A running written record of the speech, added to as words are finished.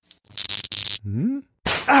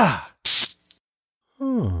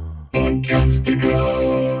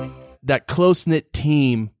That close-knit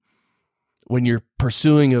team, when you're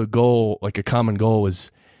pursuing a goal, like a common goal, is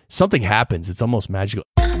something happens. It's almost magical.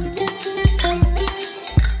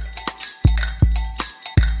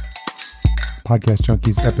 Podcast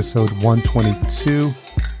Junkies, episode 122.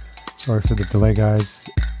 Sorry for the delay, guys.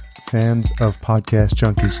 Fans of Podcast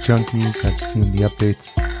Junkies, I've seen the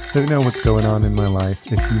updates, so you know what's going on in my life.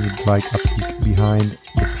 If you would like a peek behind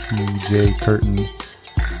the PJ curtain,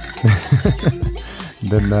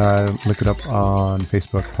 then look it up on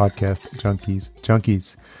Facebook, Podcast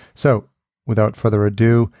Junkies. So, without further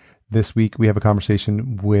ado, this week we have a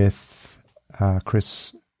conversation with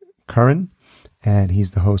Chris Curran, and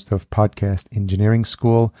he's the host of Podcast Engineering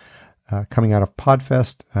School. Coming out of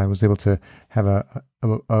Podfest, I was able to have a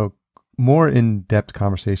more in-depth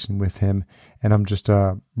conversation with him, and I'm just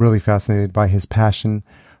really fascinated by his passion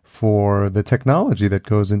for the technology that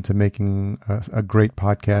goes into making a great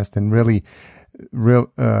podcast, and really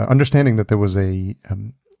understanding that there was a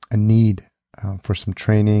need for some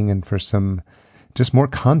training and for some just more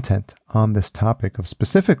content on this topic of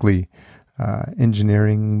specifically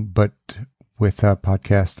engineering, but with a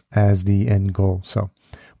podcast as the end goal. So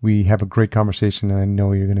we have a great conversation, and I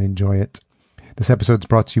know you're going to enjoy it. This episode is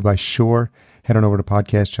brought to you by Shure. Head on over to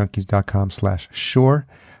podcastjunkies.com/Shure.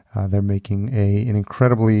 They're making an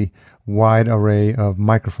incredibly wide array of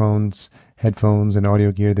microphones, headphones, and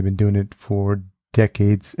audio gear. They've been doing it for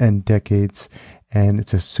decades and decades, and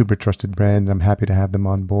it's a super trusted brand, and I'm happy to have them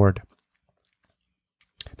on board.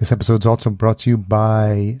 This episode is also brought to you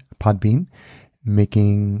by Podbean,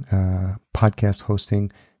 making podcast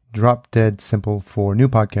hosting drop dead simple for new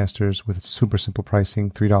podcasters with super simple pricing,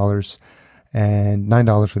 $3 and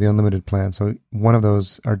 $9 for the unlimited plan. So one of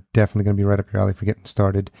those are definitely going to be right up your alley for getting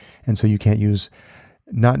started. And so you can't use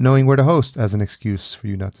not knowing where to host as an excuse for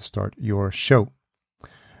you not to start your show.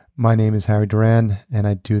 My name is Harry Duran, and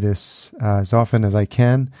I do this as often as I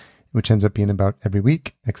can, which ends up being about every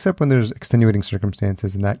week, except when there's extenuating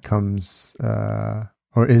circumstances, and that comes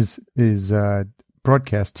or is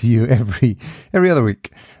broadcast to you every other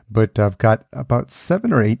week. But I've got about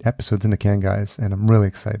 7 or 8 episodes in the can, guys, and I'm really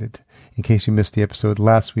excited. In case you missed the episode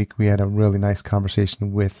last week, we had a really nice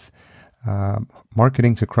conversation with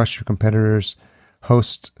Marketing to Crush Your Competitors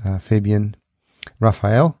host Fabian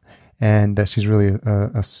Raphael, and she's really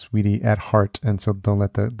a sweetie at heart, and so don't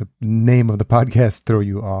let the name of the podcast throw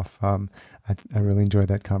you off. I really enjoyed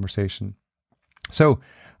that conversation. So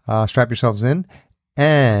strap yourselves in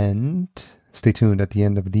and stay tuned at the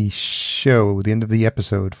end of the show, the end of the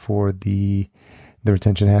episode, for the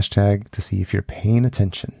retention hashtag to see if you're paying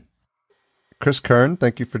attention. Chris Curran,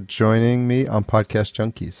 thank you for joining me on Podcast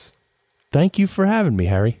Junkies. Thank you for having me,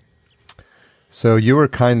 Harry. So you were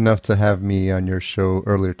kind enough to have me on your show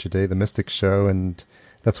earlier today, The Mystic Show, and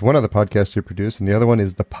that's one of the podcasts you produce, and the other one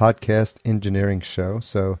is the Podcast Engineering Show.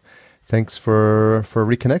 So thanks for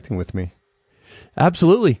reconnecting with me.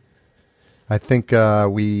 Absolutely. I think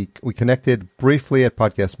we connected briefly at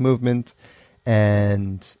Podcast Movement,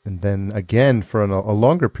 and then again for a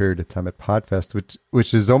longer period of time at Podfest,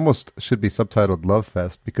 which is almost should be subtitled Love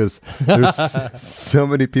Fest, because there's so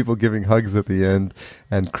many people giving hugs at the end,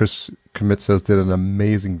 and Chris Kamitzos did an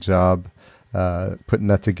amazing job putting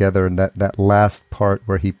that together, and that last part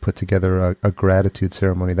where he put together a gratitude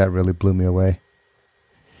ceremony, that really blew me away.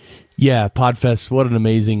 Yeah, Podfest, what an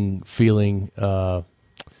amazing feeling.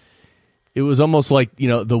 It was almost like,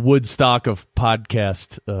 the Woodstock of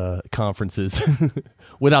podcast conferences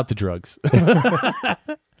without the drugs.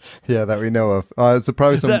 Yeah, that we know of. It's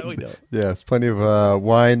probably some. That we know. Yes, plenty of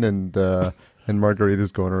wine and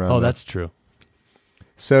margaritas going around. Oh, that's true.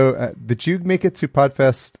 So, did you make it to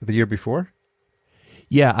Podfest the year before?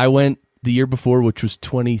 Yeah, I went the year before, which was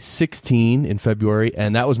 2016 in February,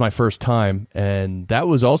 and that was my first time. And that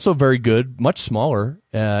was also very good, much smaller.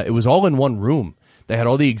 It was all in one room. They had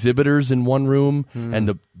all the exhibitors in one room,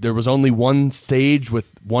 and there was only one stage with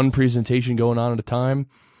one presentation going on at a time.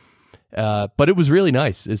 But it was really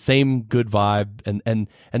nice. The same good vibe, and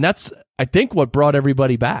that's, I think, what brought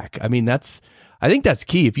everybody back. I mean, I think that's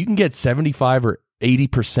key. If you can get 75 or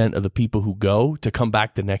 80% of the people who go to come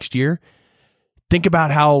back the next year, think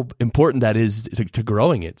about how important that is to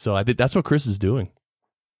growing it. So I think that's what Chris is doing.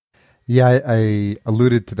 Yeah, I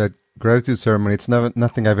alluded to that gratitude ceremony. It's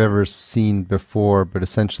nothing I've ever seen before, but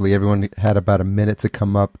essentially everyone had about a minute to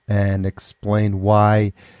come up and explain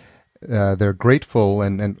why they're grateful,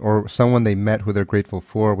 or someone they met who they're grateful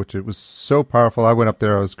for, which it was so powerful. I went up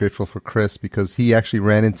there. I was grateful for Chris because he actually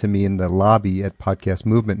ran into me in the lobby at Podcast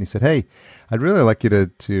Movement, and he said, "Hey, I'd really like you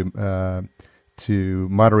to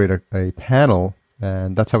moderate a panel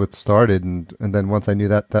And that's how it started. And then once I knew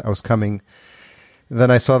that I was coming,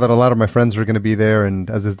 then I saw that a lot of my friends were going to be there. And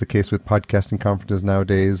as is the case with podcasting conferences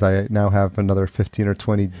nowadays, I now have another 15 or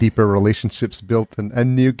 20 deeper relationships built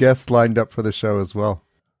and new guests lined up for the show as well.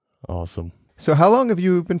 Awesome. So how long have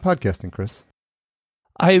you been podcasting, Chris?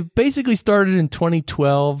 I basically started in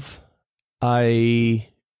 2012. I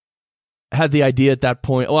had the idea at that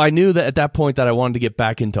point. Well, I knew that at that point that I wanted to get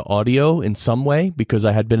back into audio in some way because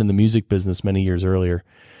I had been in the music business many years earlier,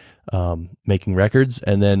 making records.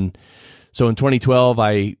 And then, so in 2012,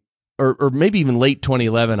 or maybe even late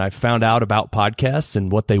 2011, I found out about podcasts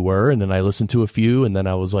and what they were. And then I listened to a few, and then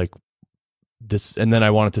I was like, and then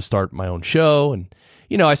I wanted to start my own show. And,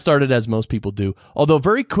 I started as most people do. Although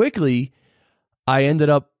very quickly, I ended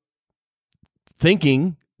up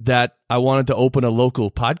thinking that I wanted to open a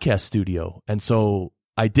local podcast studio. And so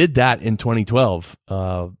I did that in 2012,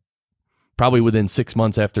 probably within 6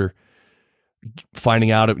 months after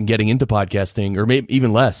finding out and getting into podcasting, or maybe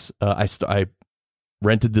even less. I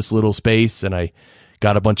rented this little space and I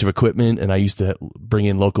got a bunch of equipment, and I used to bring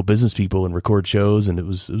in local business people and record shows, and it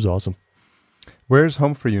was awesome. Where's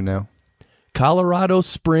home for you now? Colorado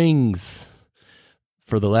Springs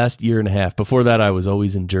for the last year and a half. Before that, I was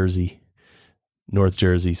always in Jersey. North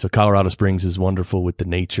Jersey. So Colorado Springs is wonderful with the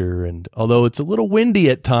nature, and although it's a little windy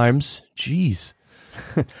at times, geez.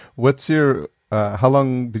 What's your, how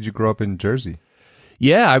long did you grow up in Jersey?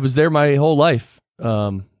 Yeah, I was there my whole life,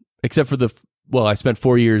 except for I spent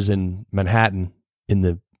 4 years in Manhattan in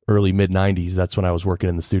the early mid-90s. That's when I was working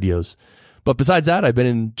in the studios. But besides that, I've been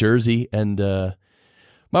in Jersey, and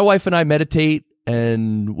my wife and I meditate,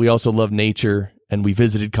 and we also love nature, and we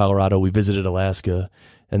visited Colorado, we visited Alaska.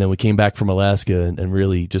 And then we came back from Alaska and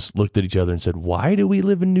really just looked at each other and said, "Why do we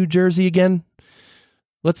live in New Jersey again?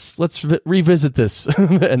 Let's revisit this."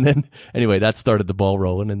 And then anyway, that started the ball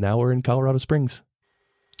rolling, and now we're in Colorado Springs.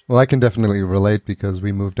 Well, I can definitely relate because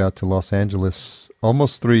we moved out to Los Angeles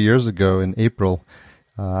almost 3 years ago in April.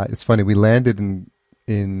 It's funny, we landed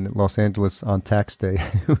in Los Angeles on tax day.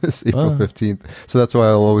 It was April 15th. So that's why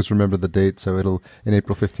I'll always remember the date. So in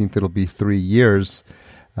April 15th, it'll be 3 years.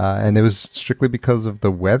 And it was strictly because of the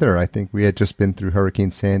weather. I think we had just been through Hurricane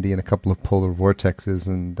Sandy and a couple of polar vortexes.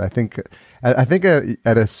 And I think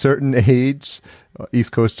at a certain age,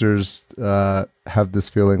 East Coasters have this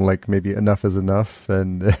feeling like maybe enough is enough,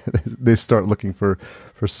 and they start looking for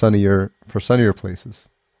sunnier places.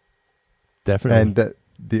 Definitely. And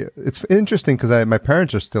it's interesting because my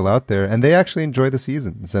parents are still out there, and they actually enjoy the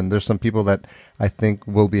seasons. And there's some people that I think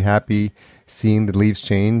will be happy seeing the leaves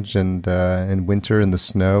change and winter and the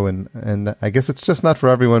snow. And I guess it's just not for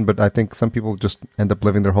everyone, but I think some people just end up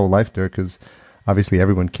living their whole life there because obviously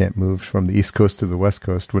everyone can't move from the East Coast to the West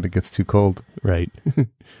Coast when it gets too cold. Right.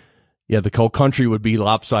 Yeah, the whole country would be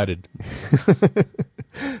lopsided.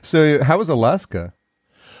 So how was Alaska?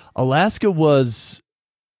 Alaska was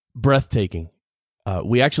breathtaking.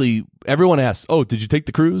 Everyone asks, "Oh, did you take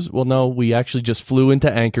the cruise?" Well, no, we actually just flew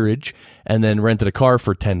into Anchorage and then rented a car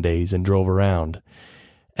for 10 days and drove around.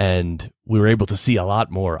 And we were able to see a lot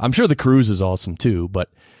more. I'm sure the cruise is awesome too, but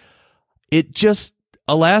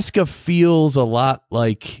Alaska feels a lot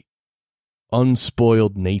like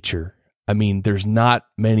unspoiled nature. I mean, there's not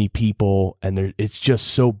many people, and it's just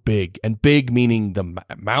so big. And big meaning the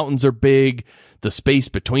mountains are big, the space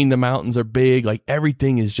between the mountains are big, like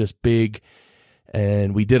everything is just big.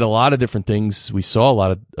 And we did a lot of different things. We saw a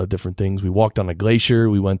lot of different things. We walked on a glacier.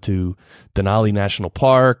 We went to Denali National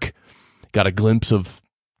Park, got a glimpse of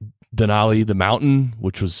Denali, the mountain,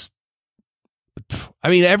 which was, I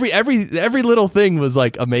mean, every little thing was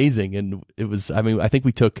like amazing. And it was, I mean, I think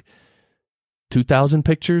we took 2,000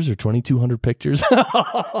 pictures or 2,200 pictures. It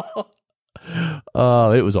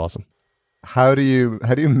was awesome. How do you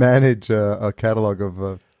manage a catalog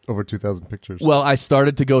of over 2,000 pictures? Well, I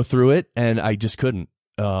started to go through it and I just couldn't.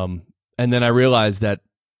 And then I realized that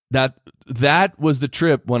was the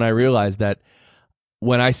trip, when I realized that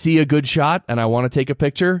when I see a good shot and I want to take a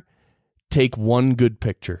picture, take one good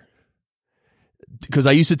picture. Because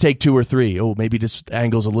I used to take 2 or 3. Oh, maybe this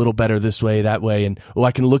angle's a little better this way, that way. And,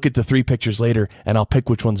 I can look at the 3 pictures later and I'll pick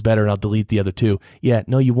which one's better and I'll delete the other 2. Yeah,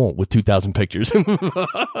 no, you won't with 2,000 pictures.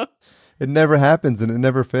 It never happens and it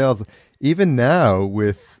never fails. Even now,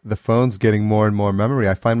 with the phones getting more and more memory,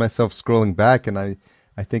 I find myself scrolling back, and I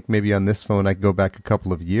think maybe on this phone I go back a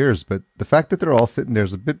couple of years. But the fact that they're all sitting there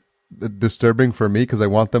is a bit disturbing for me because I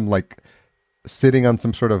want them like sitting on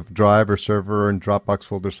some sort of drive or server or in Dropbox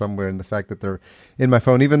folder somewhere, and the fact that they're in my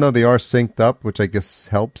phone, even though they are synced up, which I guess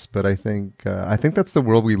helps. But I think that's the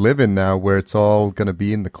world we live in now, where it's all going to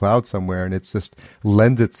be in the cloud somewhere, and it's just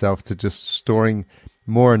lends itself to just storing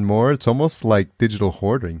more and more. It's almost like digital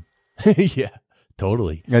hoarding. Yeah,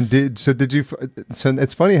 totally. And did you? So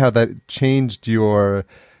it's funny how that changed your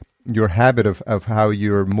habit of how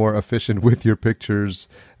you're more efficient with your pictures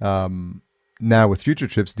now with future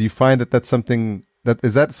trips. Do you find that that's something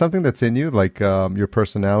that something that's in you, like your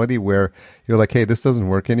personality, where you're like, hey, this doesn't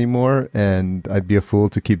work anymore, and I'd be a fool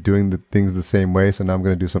to keep doing the things the same way, so now I'm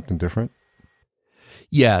going to do something different?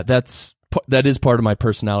 Yeah, that is part of my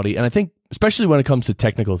personality, and I think especially when it comes to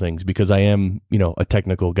technical things, because I am, a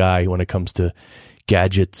technical guy when it comes to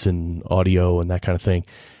gadgets and audio and that kind of thing.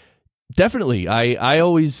 Definitely, I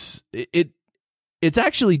always it's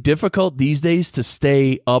actually difficult these days to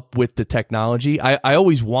stay up with the technology. I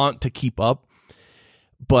always want to keep up,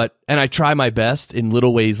 and I try my best in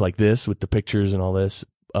little ways like this with the pictures and all this.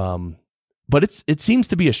 But it seems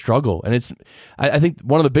to be a struggle, and I think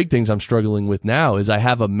one of the big things I'm struggling with now is I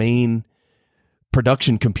have a main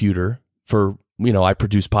production computer for, I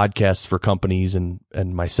produce podcasts for companies and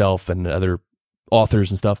myself and other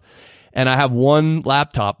authors and stuff. And I have one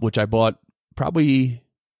laptop, which I bought probably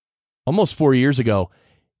almost 4 years ago.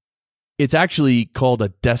 It's actually called a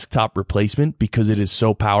desktop replacement because it is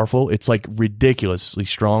so powerful. It's like ridiculously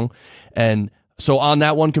strong. And so on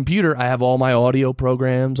that one computer, I have all my audio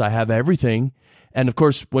programs. I have everything. And of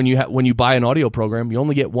course, when you buy an audio program, you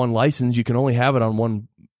only get one license. You can only have it on one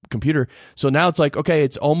computer. So now it's like, okay,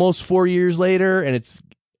 it's almost 4 years later, and it's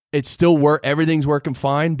still everything's working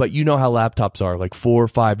fine. But you know how laptops are. Like 4 or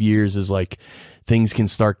 5 years is like things can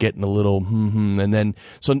start getting a little and then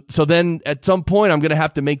so then at some point I'm going to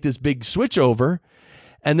have to make this big switch over.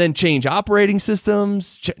 And then change operating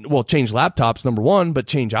systems, change laptops, number one, but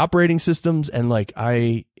change operating systems. And like,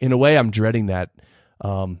 in a way, I'm dreading that.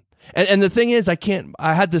 And the thing is, I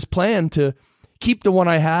had this plan to keep the one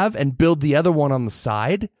I have and build the other one on the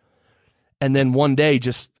side. And then one day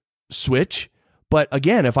just switch. But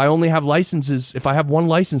again, if I only have licenses, if I have one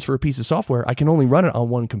license for a piece of software, I can only run it on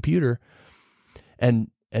one computer.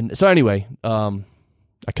 And so anyway,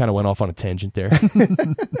 I kind of went off on a tangent there.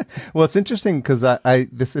 Well, it's interesting because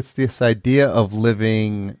it's this idea of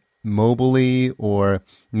living mobily or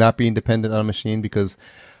not being dependent on a machine, because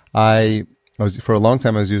for a long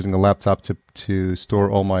time I was using a laptop to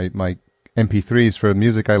store all my MP3s for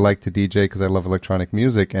music I like to DJ because I love electronic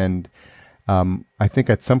music. And I think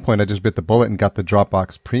at some point I just bit the bullet and got the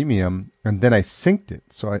Dropbox Premium, and then I synced it.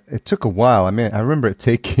 So it took a while. I mean, I remember it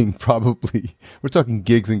taking probably, we're talking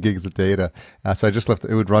gigs and gigs of data. So I just left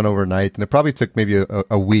it would run overnight, and it probably took maybe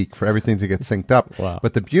a week for everything to get synced up. Wow.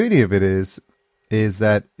 But the beauty of it is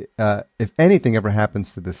that if anything ever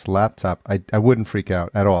happens to this laptop, I wouldn't freak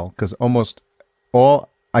out at all, because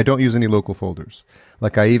I don't use any local folders.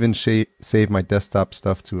 Like I even save my desktop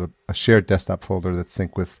stuff to a shared desktop folder that's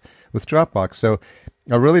synced with Dropbox. So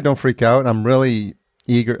I really don't freak out. I'm really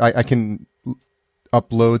eager. I can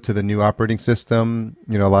upload to the new operating system.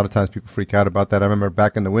 A lot of times people freak out about that. I remember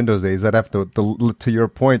back in the Windows days, I'd have to your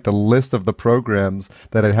point, the list of the programs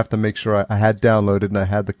that I'd have to make sure I had downloaded and I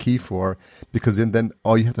had the key for, because then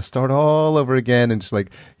you have to start all over again and just like,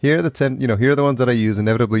 here are the 10, here are the ones that I use.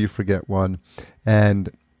 Inevitably you forget one. And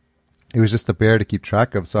it was just a bear to keep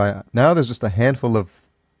track of. So now there's just a handful of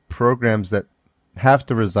programs that have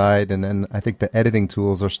to reside, and I think the editing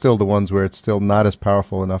tools are still the ones where it's still not as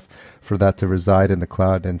powerful enough for that to reside in the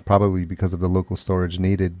cloud, and probably because of the local storage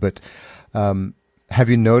needed. But have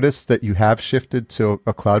you noticed that you have shifted to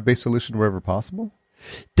a cloud-based solution wherever possible?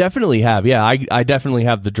 Definitely have. Yeah, I definitely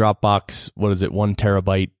have the Dropbox. What is it? 1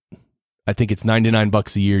 terabyte. I think it's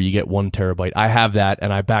 $99 a year. You get 1 terabyte. I have that,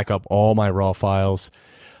 and I back up all my raw files.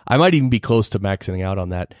 I might even be close to maxing out on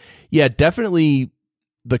that. Yeah, definitely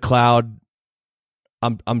the cloud.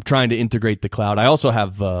 I'm trying to integrate the cloud. I also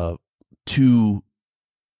have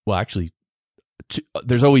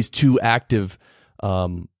there's always 2 active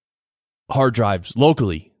hard drives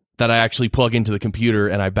locally that I actually plug into the computer,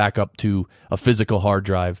 and I back up to a physical hard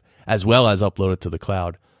drive as well as upload it to the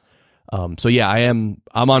cloud. So yeah, I'm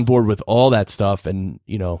on board with all that stuff, and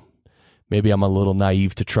maybe I'm a little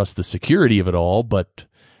naive to trust the security of it all, but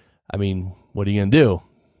I mean, what are you gonna do?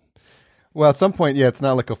 Well, at some point, yeah, it's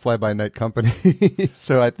not like a fly-by-night company.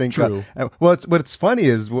 So I think, true. What's funny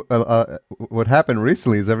is what happened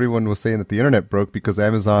recently is everyone was saying that the internet broke because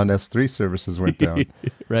Amazon S3 services went down.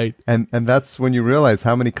 Right. And that's when you realize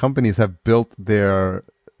how many companies have built their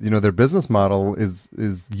business model is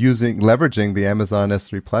leveraging the Amazon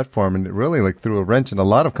S3 platform, and it really like threw a wrench in a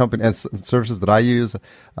lot of companies and services that I use.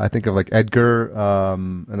 I think of like Edgar,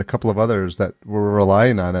 and a couple of others that were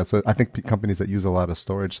relying on it. So I think companies that use a lot of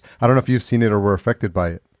storage. I don't know if you've seen it or were affected by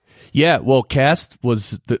it. Yeah, well, Cast,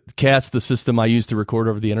 the system I used to record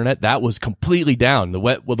over the internet, that was completely down. The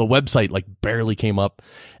website like barely came up,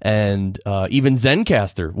 and even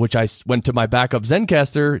Zencaster, which I went to my backup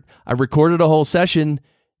Zencaster, I recorded a whole session,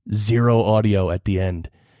 zero audio at the end.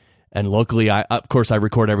 And locally, I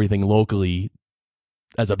record everything locally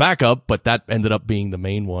as a backup, but that ended up being the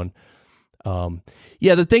main one.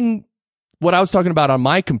 What I was talking about on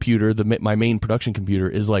my computer, my main production computer,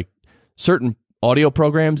 is like certain audio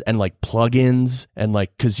programs and like plugins, and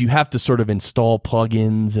like, cause you have to sort of install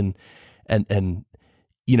plugins and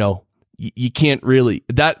you know, you can't really,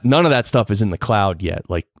 none of that stuff is in the cloud yet.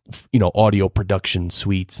 Like, you know, audio production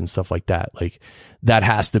suites and stuff like that. Like that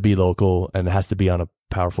has to be local and it has to be on a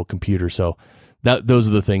powerful computer. So those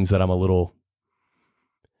are the things that I'm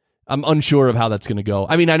unsure of how that's going to go.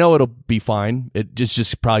 I mean, I know it'll be fine. It's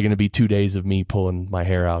just probably going to be 2 days of me pulling my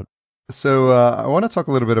hair out. So I want to talk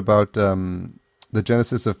a little bit about the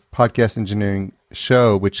genesis of Podcast Engineering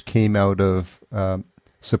Show, which came out of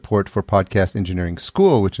support for Podcast Engineering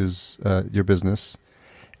School, which is your business.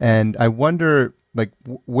 And I wonder, like,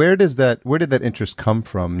 where did that interest come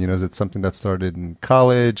from? You know, is it something that started in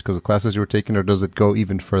college because of classes you were taking, or does it go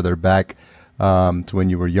even further back to when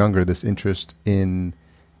you were younger, this interest in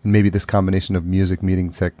maybe this combination of music meeting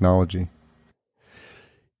technology?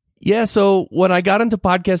 Yeah, so when I got into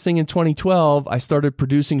podcasting in 2012, I started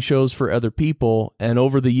producing shows for other people, and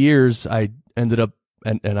over the years, I ended up,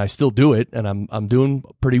 and I still do it, and I'm doing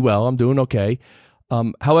pretty well. I'm doing okay.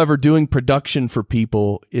 However, doing production for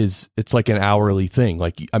people it's like an hourly thing.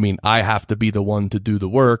 Like, I mean, I have to be the one to do the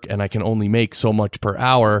work, and I can only make so much per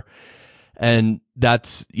hour. And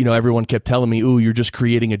that's, you know, everyone kept telling me, "Ooh, you're just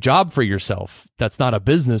creating a job for yourself. That's not a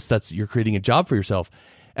business. You're creating a job for yourself."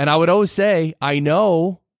 And I would always say, "I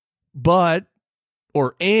know, but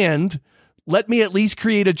let me at least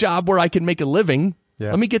create a job where I can make a living." Yeah.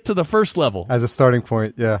 Let me get to the first level as a starting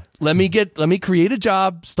point. Yeah. Let me create a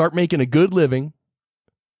job, start making a good living,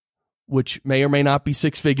 which may or may not be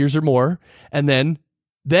 6 figures or more, and then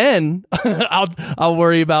I'll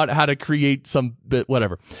worry about how to create some bit,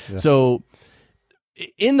 whatever. Yeah. So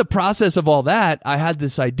in the process of all that, I had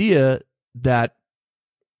this idea that,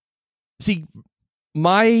 see,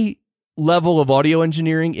 my level of audio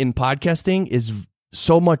engineering in podcasting is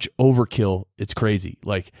so much overkill. It's crazy.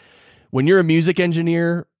 Like, when you're a music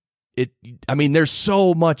engineer, there's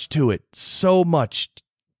so much to it. So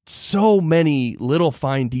many little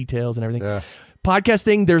fine details and everything. Yeah.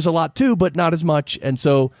 Podcasting, there's a lot too, but not as much. And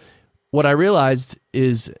so what I realized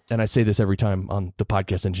is, and I say this every time on the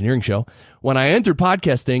Podcast Engineering Show, when I entered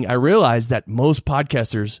podcasting, I realized that most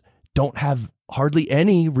podcasters don't have hardly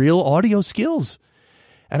any real audio skills.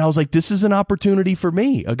 And I was like, this is an opportunity for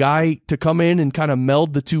me, a guy to come in and kind of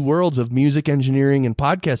meld the two worlds of music engineering and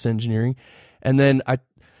podcast engineering. And then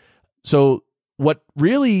so what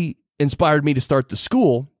really inspired me to start the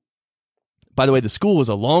school, by the way, the school was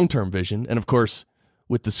a long-term vision. And of course,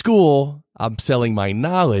 with the school, I'm selling my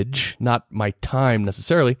knowledge, not my time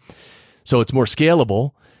necessarily. So it's more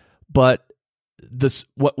scalable. But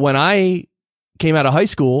when I came out of high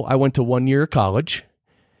school, I went to 1 year of college.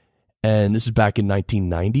 And this is back in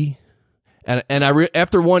 1990. And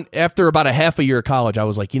after about a half a year of college, I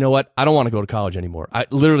was like, you know what? I don't want to go to college anymore. I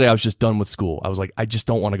was just done with school. I was like, I just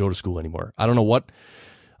don't want to go to school anymore. I don't know what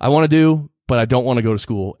I want to do, but I don't want to go to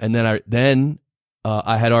school. And then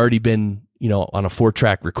I had already been, you know, on a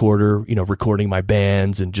 4-track recorder, you know, recording my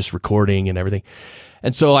bands and just recording and everything.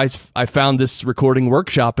 And so I found this recording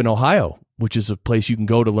workshop in Ohio, which is a place you can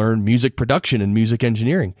go to learn music production and music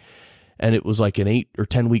engineering. And it was like an 8 or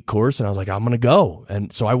 10 week course. And I was like, I'm going to go.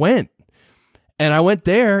 And so I went. And I went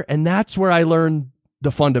there, and that's where I learned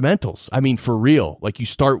the fundamentals. I mean, for real. Like, you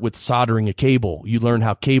start with soldering a cable. You learn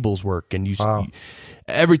how cables work, and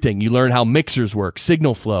everything. You learn how mixers work,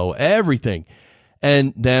 signal flow, everything.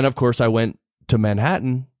 And then, of course, I went to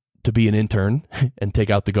Manhattan to be an intern and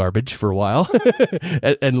take out the garbage for a while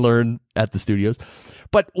and learn at the studios.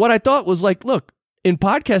 But what I thought was like, look, in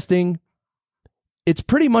podcasting, it's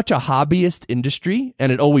pretty much a hobbyist industry,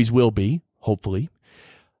 and it always will be, hopefully.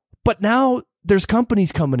 But now there's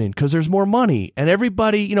companies coming in because there's more money, and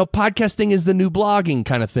everybody, you know, podcasting is the new blogging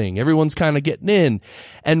kind of thing. Everyone's kind of getting in,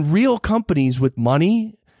 and real companies with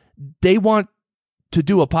money, they want to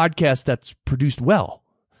do a podcast that's produced well.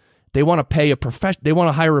 They want to pay they want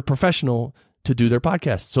to hire a professional to do their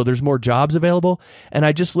podcast. So there's more jobs available. And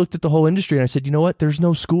I just looked at the whole industry and I said, you know what? There's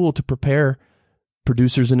no school to prepare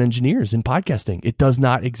producers and engineers in podcasting. It does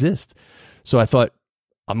not exist. So I thought,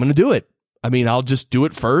 I'm going to do it. I mean, I'll just do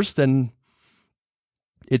it first. And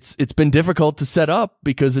it's been difficult to set up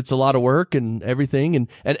because it's a lot of work and everything. And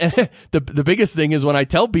the biggest thing is when I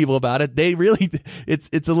tell people about it, they really,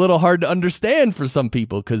 it's a little hard to understand for some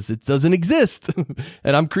people because it doesn't exist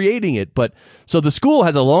and I'm creating it. But so the school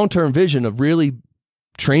has a long-term vision of really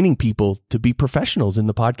training people to be professionals in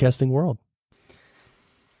the podcasting world.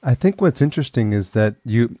 I think what's interesting is that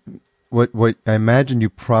what I imagine you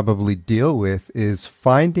probably deal with is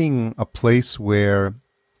finding a place where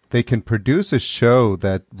they can produce a show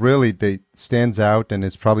that really stands out and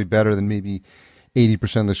is probably better than maybe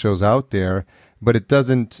 80% of the shows out there, but it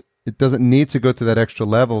doesn't need to go to that extra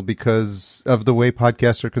level because of the way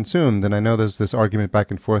podcasts are consumed. And I know there's this argument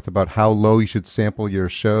back and forth about how low you should sample your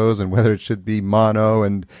shows and whether it should be mono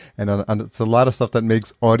and it's a lot of stuff that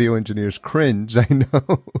makes audio engineers cringe. I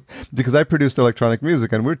know because I produced electronic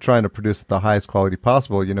music and we're trying to produce at the highest quality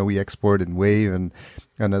possible. You know, we export in WAV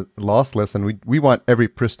and a lossless, and we want every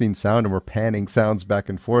pristine sound, and we're panning sounds back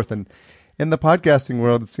and forth. And in the podcasting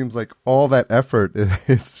world, it seems like all that effort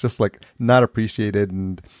is just like not appreciated.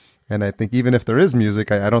 And I think even if there is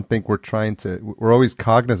music, I don't think we're always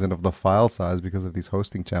cognizant of the file size because of these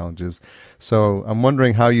hosting challenges. So I'm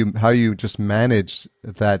wondering how you just manage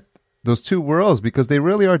those two worlds, because they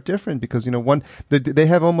really are different, because, you know, they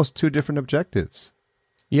have almost two different objectives.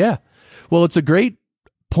 Yeah. Well, it's a great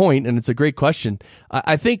point and it's a great question.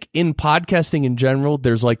 I think in podcasting in general,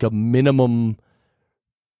 there's like a minimum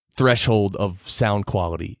threshold of sound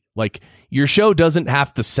quality. Like your show doesn't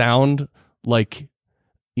have to sound like,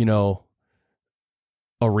 you know,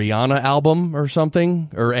 a Rihanna album or something,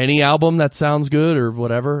 or any album that sounds good or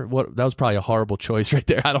whatever. That was probably a horrible choice right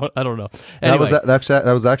there. I don't know. Anyway.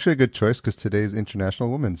 That was actually a good choice because today's International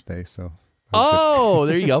Women's Day. So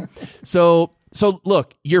there you go. So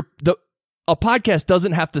look, a podcast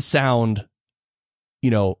doesn't have to sound, you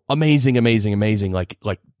know, amazing,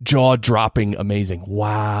 like jaw-dropping amazing.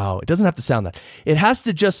 Wow. It doesn't have to sound that. It has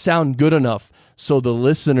to just sound good enough so the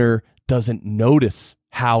listener doesn't notice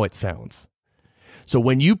how it sounds. So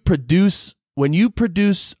when you produce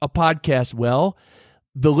a podcast well,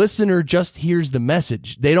 the listener just hears the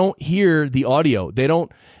message. They don't hear the audio.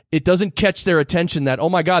 It doesn't catch their attention that, oh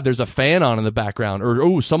my God, there's a fan on in the background, or,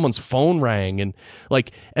 oh, someone's phone rang. And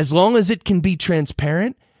like, as long as it can be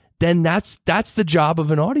transparent, then that's the job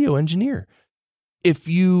of an audio engineer. If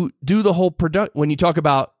you do the whole when you talk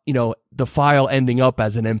about, you know, the file ending up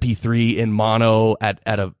as an MP3 in mono at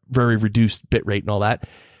a very reduced bit rate and all that,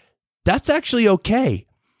 that's actually okay.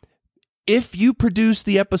 If you produce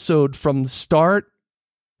the episode from the start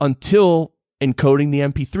until encoding the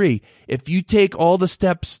MP3, if you take all the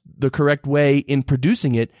steps the correct way in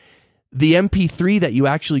producing it, the MP3 that you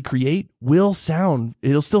actually create it'll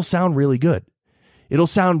still sound really good. It'll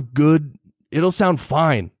sound good. It'll sound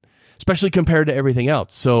fine, especially compared to everything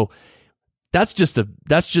else. So that's just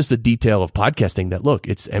a detail of podcasting that, look,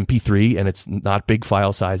 it's MP3 and it's not big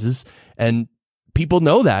file sizes, and people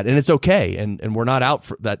know that, and it's okay. And we're not out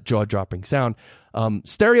for that jaw-dropping sound.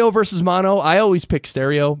 Stereo versus mono, I always pick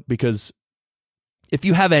stereo because if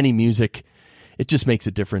you have any music, it just makes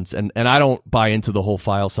a difference. And I don't buy into the whole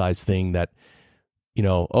file size thing that, you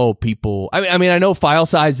know, people, I mean, I know file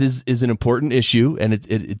size is an important issue and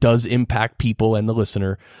it does impact people and the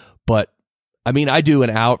listener, but I mean, I do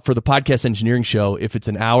for the podcast engineering show, if it's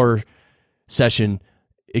an hour session,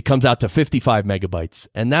 it comes out to 55 megabytes.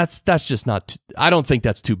 And that's just not, I don't think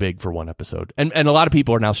that's too big for one episode. And a lot of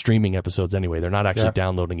people are now streaming episodes anyway. They're not actually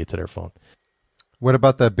downloading it to their phone. What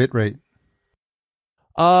about the bit rate?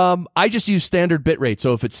 I just use standard bit rate.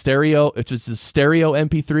 So if it's a stereo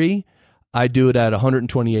MP3, I do it at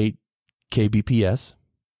 128 kbps.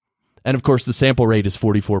 And of course the sample rate is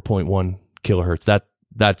 44.1 kilohertz.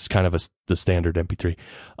 That's kind of the standard MP3.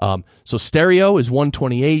 So stereo is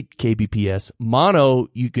 128 kbps. Mono,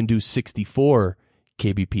 you can do 64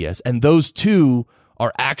 kbps. And those two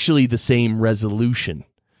are actually the same resolution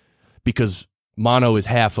because mono is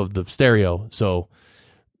half of the stereo. So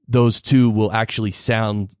those two will actually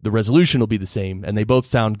the resolution will be the same, and they both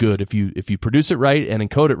sound good. If you produce it right and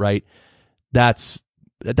encode it right, that's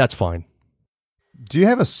fine. Do you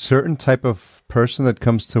have a certain type of person that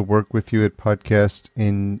comes to work with you at Podcast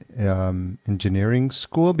in engineering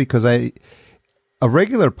school? Because a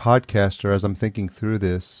regular podcaster, as I'm thinking through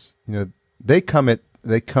this, you know, they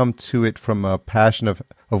come to it from a passion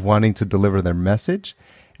of wanting to deliver their message.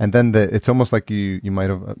 And then it's almost like you might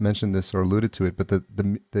have mentioned this or alluded to it, but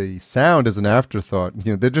the sound is an afterthought.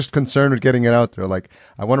 You know, they're just concerned with getting it out there. Like,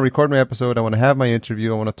 I want to record my episode, I want to have my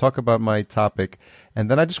interview, I want to talk about my topic, and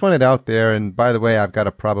then I just want it out there. And by the way, I've got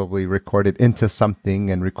to probably record it into something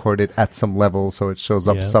and record it at some level so it shows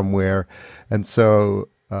up somewhere. And so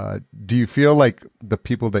Do you feel like the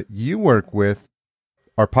people that you work with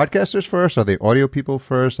are podcasters first? Are they audio people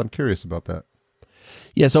first? I'm curious about that.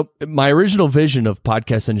 Yeah. So my original vision of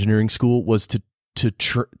podcast engineering school was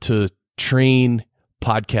to train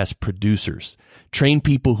podcast producers, train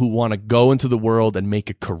people who want to go into the world and make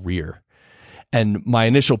a career. And my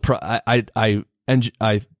initial, I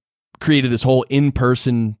created this whole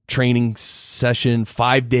in-person training session,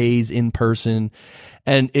 5 days in person,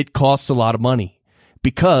 and it costs a lot of money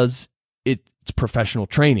because it's professional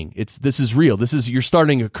training. This is real. You're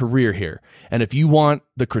starting a career here. And if you want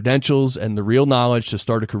the credentials and the real knowledge to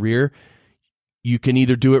start a career, you can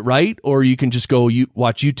either do it right or you can just go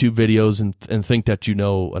watch YouTube videos and think that you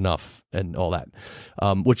know enough and all that.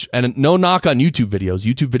 And no knock on YouTube videos.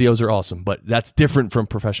 YouTube videos are awesome, but that's different from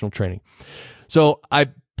professional training. So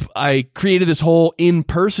I created this whole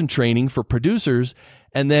in-person training for producers,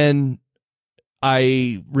 and then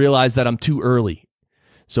I realized that I'm too early.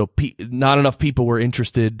 So not enough people were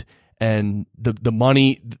interested, and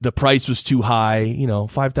the price was too high,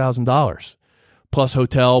 $5,000 plus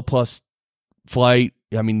hotel, plus flight.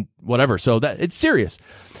 I mean, whatever. So it's serious.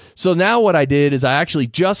 So now what I did is I actually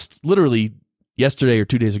just literally yesterday or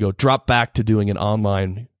 2 days ago dropped back to doing an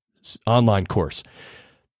online course.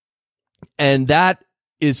 And that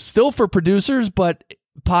is still for producers, but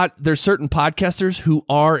there's certain podcasters who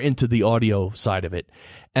are into the audio side of it.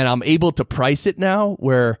 And I'm able to price it now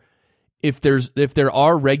where if there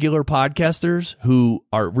are regular podcasters who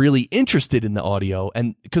are really interested in the audio,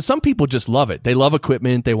 and because some people just love it. They love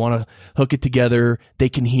equipment. They want to hook it together. They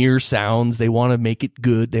can hear sounds. They want to make it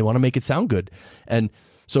good. They want to make it sound good. And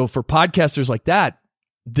so for podcasters like that,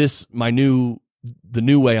 the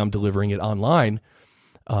new way I'm delivering it online,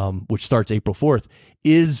 which starts April 4th,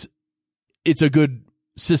 it's a good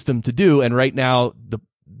system to do. And right now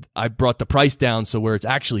I brought the price down so where it's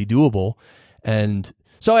actually doable. And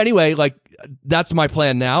so anyway, like that's my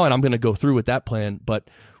plan now, and I'm going to go through with that plan, but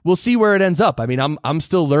we'll see where it ends up. I mean, I'm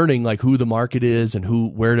still learning like who the market is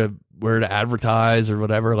and where to advertise or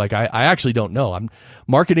whatever. Like I actually don't know.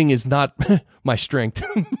 Marketing is not my strength.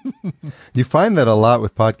 You find that a lot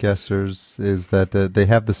with podcasters is that they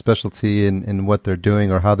have the specialty in what they're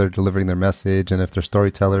doing or how they're delivering their message. And if they're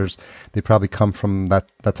storytellers, they probably come from that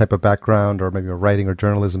type of background, or maybe a writing or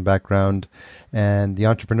journalism background. And the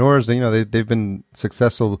entrepreneurs, they've been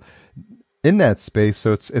successful in that space.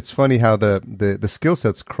 So it's funny how the skill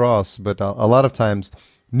sets cross, but a lot of times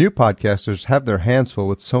new podcasters have their hands full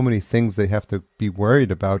with so many things they have to be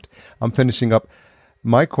worried about. I'm finishing up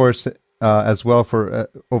my course as well for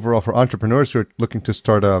overall for entrepreneurs who are looking to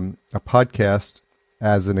start a podcast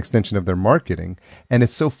as an extension of their marketing. And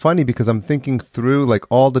it's so funny because I'm thinking through like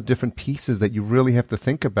all the different pieces that you really have to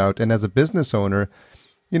think about. And as a business owner,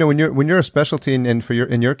 when you're a specialty, and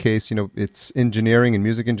in your case, it's engineering and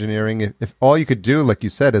music engineering. If all you could do, like you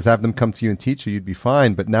said, is have them come to you and teach you, you'd be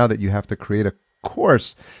fine. But now that you have to create a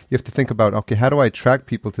course, you have to think about, okay, how do I attract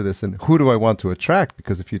people to this, and who do I want to attract?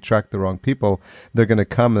 Because if you attract the wrong people, they're going to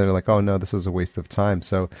come and they're like, oh no, this is a waste of time.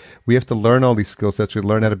 So we have to learn all these skill sets. We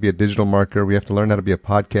learn how to be a digital marketer. We have to learn how to be a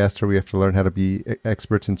podcaster. We have to learn how to be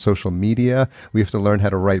experts in social media. We have to learn how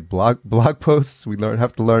to write blog posts. We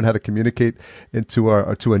have to learn how to communicate we have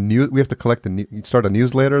to start a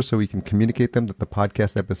newsletter so we can communicate them that the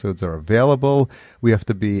podcast episodes are available. We have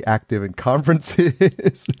to be active in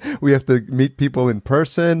conferences. We have to meet people in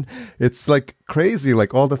person. It's like crazy,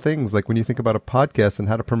 like all the things, like when you think about a podcast and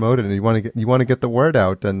how to promote it, and you want to get the word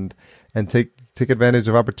out and take advantage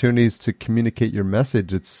of opportunities to communicate your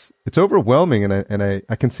message. It's overwhelming, and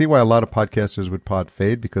I can see why a lot of podcasters would pod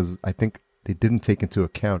fade, because I think they didn't take into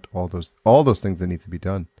account all those things that need to be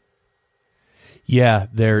done. Yeah,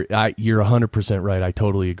 you're 100% right. I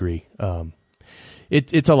totally agree.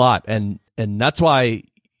 It's a lot, and that's why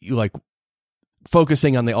you like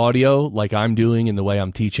focusing on the audio like I'm doing and the way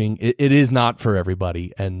I'm teaching. It is not for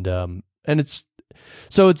everybody, and it's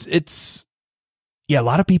a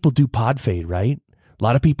lot of people do pod fade, right? A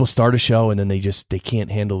lot of people start a show and then they can't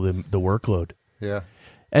handle the workload. Yeah,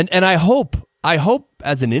 and I hope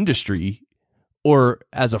as an industry or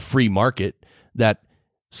as a free market that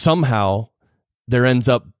somehow there ends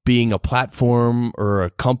up being a platform or a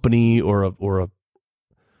company or a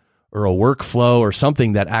workflow or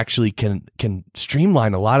something that actually can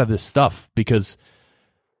streamline a lot of this stuff, because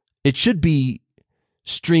it should be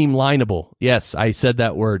streamlinable. Yes, I said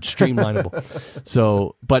that word, streamlinable.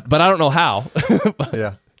 So, but I don't know how.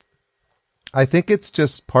 Yeah. I think it's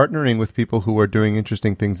just partnering with people who are doing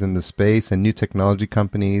interesting things in the space, and new technology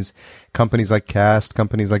companies like Cast,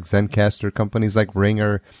 companies like Zencastr, companies like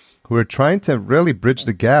Ringer, who are trying to really bridge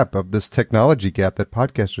the gap of this technology gap that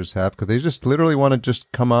podcasters have, because they just literally want to just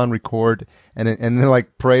come on, record, and then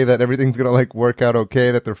like pray that everything's going to like work out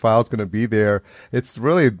okay, that their file's going to be there. It's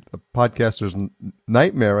really a podcaster's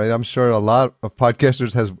nightmare, right? I'm sure a lot of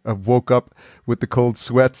podcasters have woke up with the cold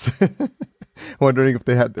sweats wondering if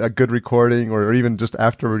they had a good recording, or even just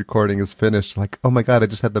after a recording is finished, like, oh my God, I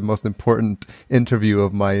just had the most important interview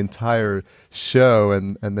of my entire show.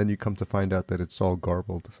 And then you come to find out that it's all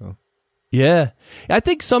garbled. So, yeah, I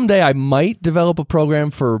think someday I might develop a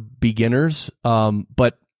program for beginners.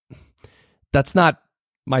 But that's not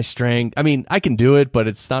my strength. I mean, I can do it, but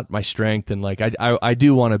it's not my strength. And like, I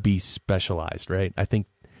do want to be specialized, right? I think,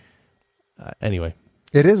 anyway.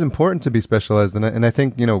 It is important to be specialized, and I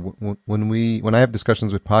think, you know, when I have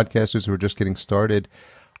discussions with podcasters who are just getting started,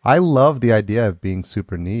 I love the idea of being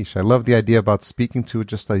super niche. I love the idea about speaking to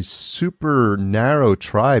just a super narrow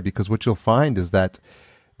tribe, because what you'll find is that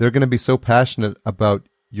they're going to be so passionate about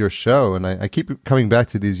your show. And I keep coming back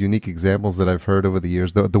to these unique examples that I've heard over the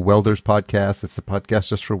years. The Welders podcast, it's a podcast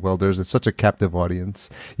just for welders. It's such a captive audience.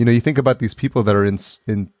 You know, you think about these people that are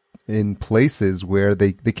in places where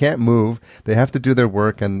they can't move, they have to do their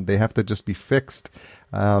work, and they have to just be fixed.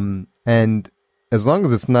 And as long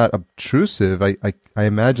as it's not obtrusive, I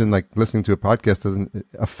imagine like listening to a podcast doesn't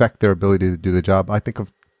affect their ability to do the job. I think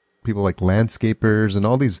of people like landscapers and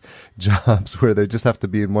all these jobs where they just have to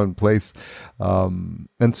be in one place. And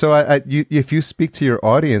so if you speak to your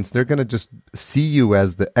audience, they're going to just see you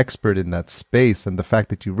as the expert in that space, and the fact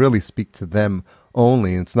that you really speak to them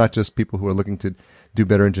only. And it's not just people who are looking to do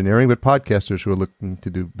better engineering, but podcasters who are looking to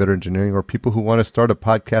do better engineering, or people who want to start a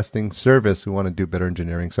podcasting service who want to do better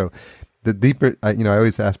engineering. So the deeper, I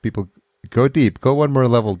always ask people, go deep, go one more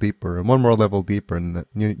level deeper and one more level deeper. And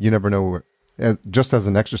you never know where, just as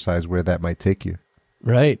an exercise, where that might take you.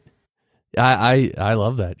 Right. I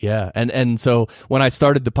love that. Yeah. And so when I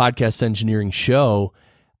started the podcast engineering show,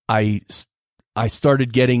 I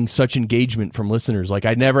started getting such engagement from listeners. Like,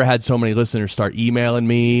 I never had so many listeners start emailing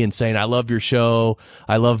me and saying, I love your show.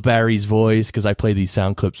 I love Barry's voice, because I play these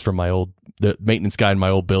sound clips from the maintenance guy in my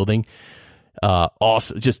old building.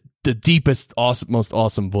 Awesome. Just the deepest, awesome, most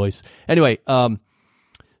awesome voice. Anyway,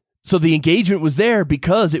 so the engagement was there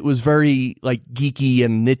because it was very like geeky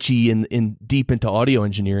and nichey and deep into audio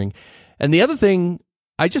engineering. And the other thing,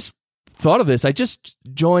 I just thought of this. I just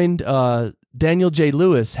joined, Daniel J.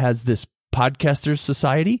 Lewis has this Podcasters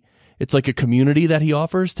Society. It's like a community that he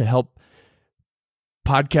offers to help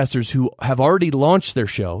podcasters who have already launched their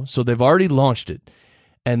show. So they've already launched it,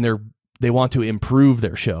 and they want to improve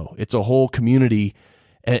their show. It's a whole community,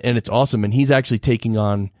 and it's awesome. And he's actually taking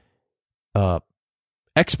on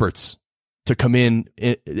experts to come in,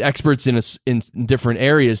 experts in different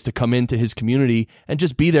areas to come into his community and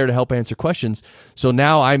just be there to help answer questions. So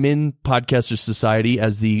now I'm in Podcasters Society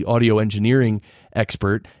as the audio engineering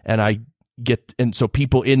expert, and so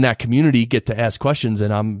people in that community get to ask questions,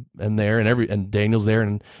 and I'm there, and Daniel's there,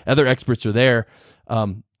 and other experts are there.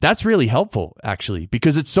 That's really helpful, actually,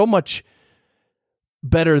 because it's so much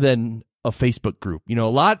better than a Facebook group. You know, a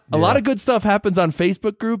lot of good stuff happens on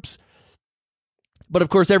Facebook groups. But of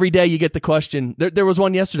course, every day you get the question. There was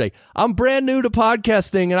one yesterday. I'm brand new to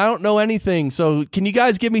podcasting and I don't know anything. So can you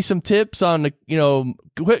guys give me some tips on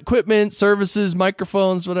equipment, services,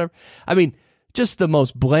 microphones, whatever? I mean, just the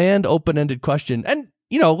most bland, open-ended question. And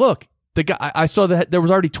look, the guy, I saw that there was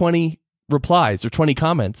already 20 replies or 20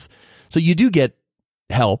 comments. So you do get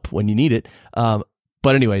help when you need it. But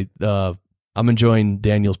anyway, I'm enjoying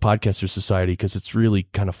Daniel's Podcaster Society because it's really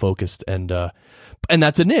kind of focused, and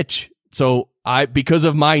that's a niche. So because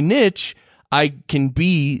of my niche, I can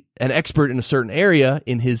be an expert in a certain area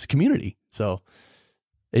in his community. So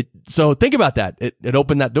think about that. It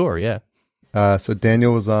opened that door. Yeah. So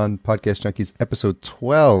Daniel was on Podcast Junkies episode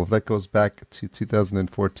 12. That goes back to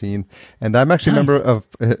 2014. And I'm actually a member of,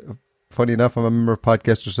 funny enough, I'm a member of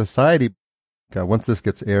Podcaster Society. Once this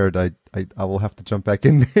gets aired, I will have to jump back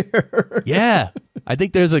in there. Yeah. I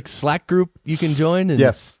think there's a Slack group you can join. And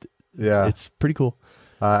yes. It's pretty cool.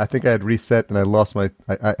 I think I had reset and I lost I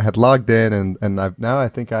had logged in and I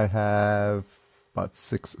think I have about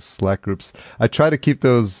 6 Slack groups. I try to keep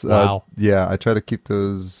those. Wow. I try to keep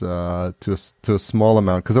those to a small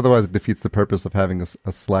amount, because otherwise it defeats the purpose of having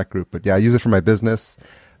a Slack group. But yeah, I use it for my business.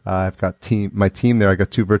 I've got my team there. I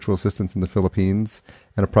got 2 virtual assistants in the Philippines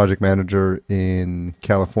and a project manager in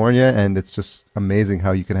California, and it's just amazing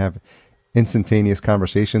how you can have instantaneous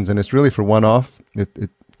conversations, and it's really for one-off.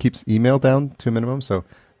 It keeps email down to a minimum, so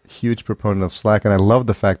huge proponent of Slack. And I love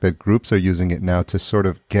the fact that groups are using it now to sort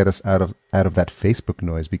of get us out of that Facebook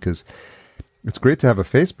noise, because it's great to have a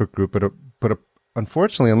Facebook group, but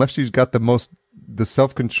unfortunately, unless you've got the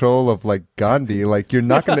self-control of like Gandhi, like you're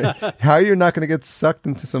not gonna how you're not gonna get sucked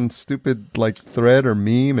into some stupid like thread or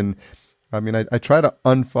meme. And I mean, I try to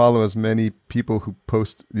unfollow as many people who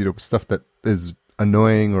post stuff that is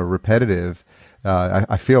annoying or repetitive.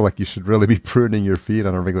 I feel like you should really be pruning your feed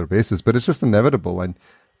on a regular basis, but it's just inevitable. And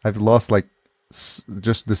I've lost like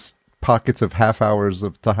just this pockets of half hours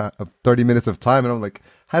of time, of 30 minutes of time, and I'm like,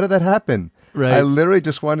 how did that happen? Right. I literally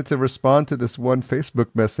just wanted to respond to this one Facebook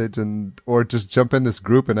message or just jump in this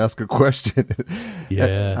group and ask a question.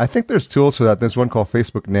 Yeah. I think there's tools for that. There's one called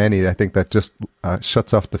Facebook Nanny, I think, that just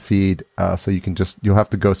shuts off the feed. So you'll have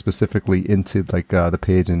to go specifically into like the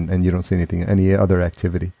page and you don't see any other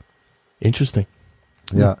activity. Interesting.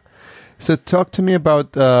 Yeah. So talk to me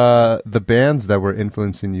about the bands that were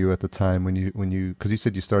influencing you at the time because you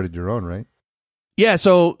said you started your own, right? Yeah,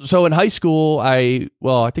 so in high school, I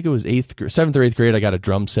think it was 7th or 8th grade, I got a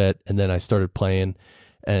drum set, and then I started playing,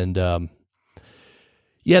 and then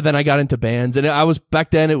I got into bands, and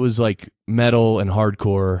back then it was like metal and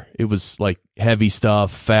hardcore. It was like heavy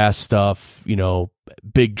stuff, fast stuff,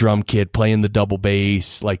 big drum kit, playing the double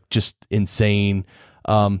bass, like just insane.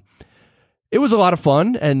 It was a lot of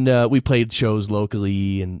fun, and we played shows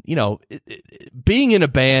locally, and being in a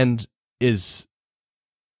band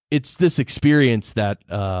it's this experience that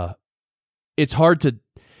it's hard to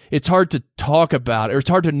talk about, or it's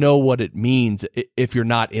hard to know what it means if you're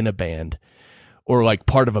not in a band or like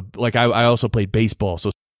part of I also played baseball,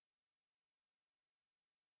 so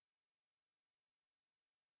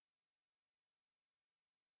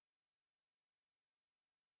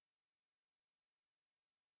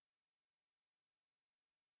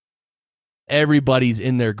everybody's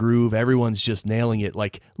in their groove. Everyone's just nailing it.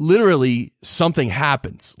 Like literally something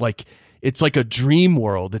happens. Like it's like a dream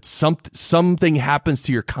world. It's something happens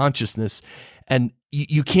to your consciousness and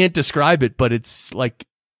you can't describe it, but it's like,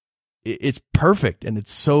 it's perfect and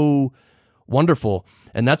it's so wonderful.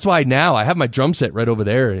 And that's why now I have my drum set right over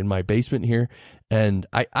there in my basement here. And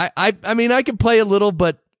I mean, I can play a little,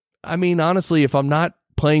 but I mean, honestly, if I'm not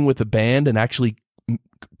playing with a band and actually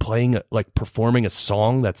playing, like performing a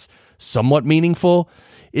song that's somewhat meaningful,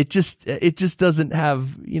 it just doesn't have,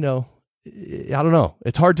 I don't know.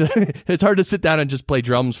 It's hard to sit down and just play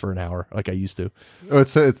drums for an hour like I used to. Oh,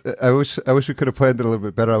 I wish we could have planned it a little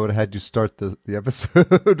bit better. I would have had you start the episode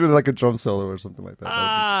with like a drum solo or something like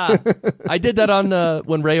that. I did that on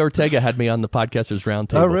when Ray Ortega had me on the Podcasters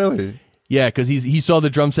Roundtable. Oh, really? Yeah, because he saw the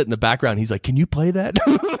drum set in the background. He's like, "Can you play that?"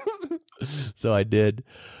 So I did.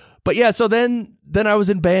 But yeah, so then I was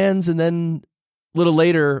in bands, and then a little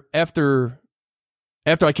later, after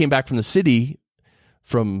I came back from the city,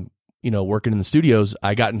 from working in the studios,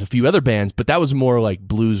 I got into a few other bands, but that was more like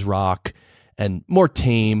blues rock and more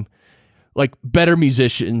tame, like better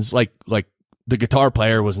musicians. Like the guitar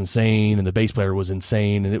player was insane and the bass player was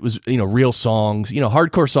insane, and it was real songs.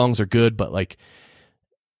 Hardcore songs are good, but like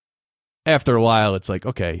after a while, it's like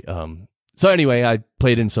okay. So anyway, I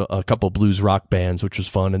played in a couple blues rock bands, which was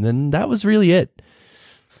fun, and then that was really it.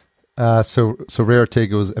 So Ray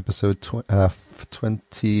Ortega was episode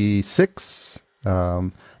 26.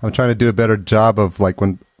 I'm trying to do a better job of like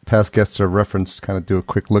when past guests are referenced, kind of do a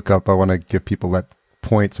quick lookup. I want to give people that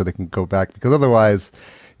point so they can go back, because otherwise,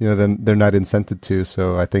 then they're not incented to.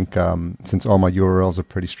 So I think since all my URLs are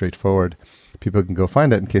pretty straightforward, people can go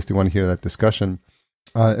find it in case they want to hear that discussion.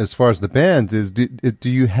 As far as the bands is, do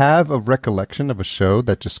you have a recollection of a show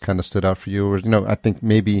that just kind of stood out for you? Or, I think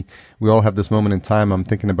maybe we all have this moment in time. I'm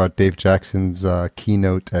thinking about Dave Jackson's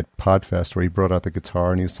keynote at Podfest, where he brought out the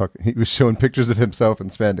guitar and he was showing pictures of himself in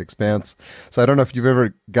spandex pants. So I don't know if you've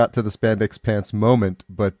ever got to the spandex pants moment,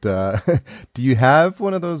 but do you have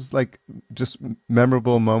one of those like just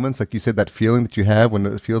memorable moments? Like you said, that feeling that you have when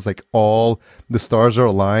it feels like all the stars are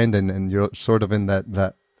aligned and you're sort of in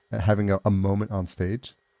that having a moment on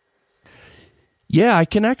stage? Yeah, I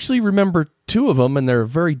can actually remember two of them, and they're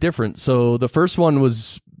very different. So the first one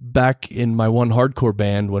was back in my one hardcore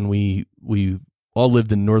band when we all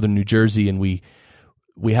lived in northern New Jersey, and we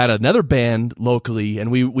had another band locally,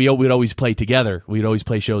 and we'd always play together. We'd always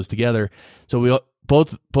play shows together. So we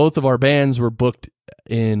both of our bands were booked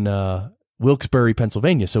in Wilkes-Barre,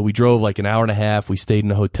 Pennsylvania. So we drove like an hour and a half. We stayed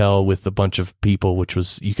in a hotel with a bunch of people, which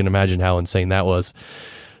was, you can imagine how insane that was,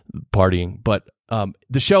 partying. But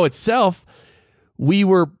the show itself, we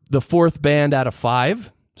were the fourth band out of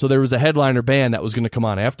 5. So there was a headliner band that was going to come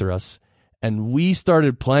on after us. And we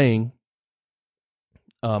started playing.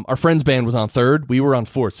 Our friend's band was on 3rd. We were on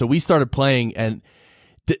 4th. So we started playing, and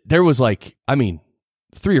there was like,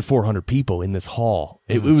 300 or 400 people in this hall.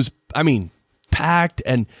 It was, packed.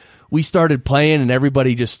 And we started playing and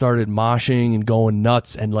everybody just started moshing and going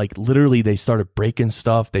nuts. And like literally they started breaking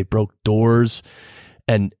stuff. They broke doors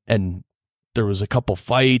and there was a couple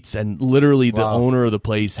fights, and literally the owner of the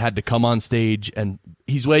place had to come on stage and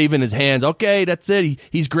he's waving his hands. Okay, that's it.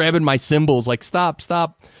 He's grabbing my cymbals like, stop.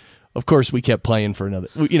 Of course, we kept playing for another,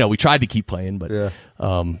 we tried to keep playing, but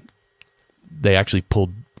they actually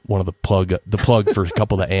pulled one of the plug for a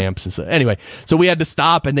couple of the amps. And so anyway, so we had to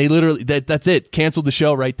stop, and they literally, that's it, canceled the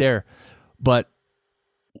show right there. But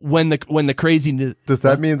when the craziness. Does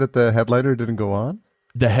that mean that the headliner didn't go on?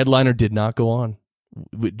 The headliner did not go on.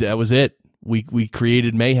 That was it. We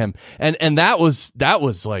created mayhem, and that was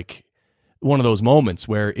like one of those moments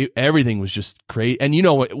where everything was just crazy. And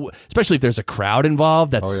especially if there's a crowd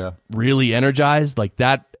involved that's really energized, like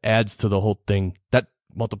that adds to the whole thing. That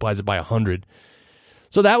multiplies it by 100.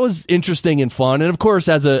 So that was interesting and fun. And of course,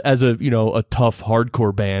 as a a tough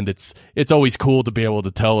hardcore band, it's always cool to be able to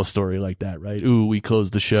tell a story like that, right? Ooh, we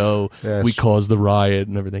closed the show, we caused the riot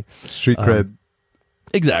and everything. Street cred.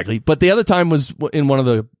 Exactly. But the other time was in one of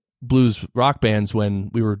the blues rock bands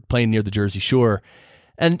when we were playing near the Jersey Shore,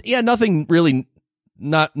 and nothing really,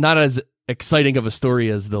 not as exciting of a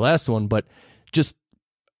story as the last one, but just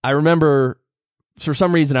I remember for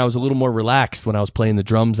some reason I was a little more relaxed when I was playing the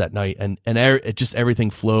drums that night, and it just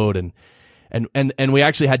everything flowed, and we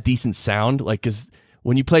actually had decent sound, like, because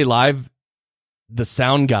when you play live, the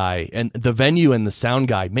sound guy and the venue and the sound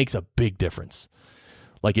guy makes a big difference.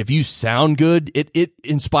 Like if you sound good, it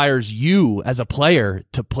inspires you as a player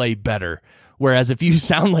to play better. Whereas if you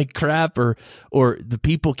sound like crap or the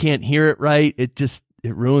people can't hear it right, it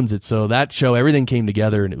ruins it. So that show, everything came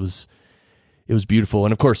together, and it was beautiful.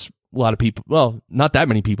 And of course, a lot of people, well, not that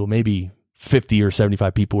many people, maybe 50 or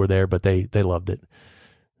 75 people were there, but they loved it.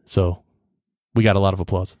 So we got a lot of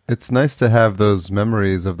applause. It's nice to have those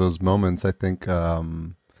memories of those moments. I think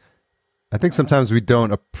sometimes we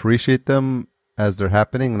don't appreciate them as they're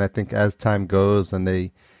happening, and I think as time goes and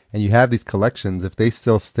you have these collections, if they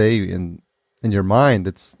still stay in your mind,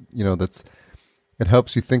 it's it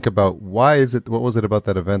helps you think about what was it about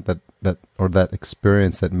that event that or that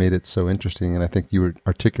experience that made it so interesting. And I think you were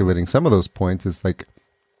articulating some of those points, is like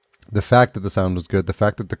the fact that the sound was good, the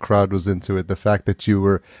fact that the crowd was into it, the fact that you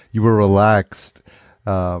were relaxed,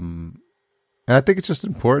 and I think it's just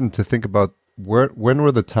important to think about when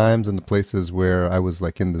were the times and the places where I was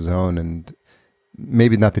like in the zone. And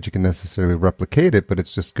maybe not that you can necessarily replicate it, but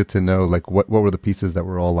it's just good to know, like, what were the pieces that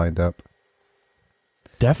were all lined up.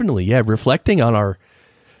 Definitely, yeah. Reflecting on our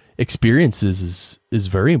experiences is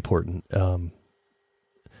very important.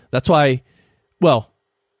 That's why,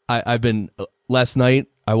 I've been, last night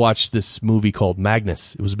I watched this movie called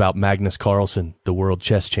Magnus. It was about Magnus Carlsen, the world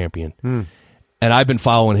chess champion. And I've been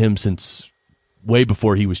following him since way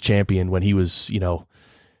before he was champion, when he was,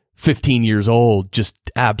 15 years old, just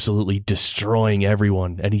absolutely destroying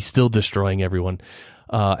everyone, and he's still destroying everyone.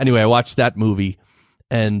 Anyway, I watched that movie,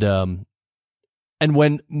 and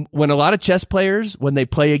when a lot of chess players, when they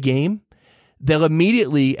play a game, they'll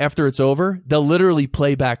immediately, after it's over, they'll literally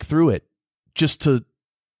play back through it just to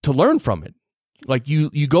learn from it. Like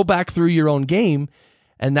you go back through your own game,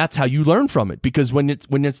 and that's how you learn from it. Because when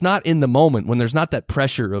it's not in the moment, when there's not that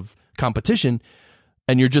pressure of competition,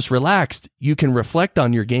 and you're just relaxed, you can reflect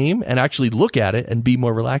on your game and actually look at it and be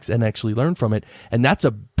more relaxed and actually learn from it. And that's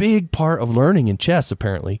a big part of learning in chess,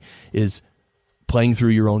 apparently, is playing through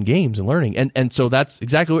your own games and learning. And so that's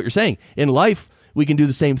exactly what you're saying. In life, we can do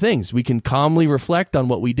the same things. We can calmly reflect on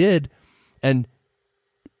what we did and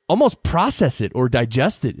almost process it or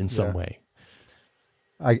digest it in some way.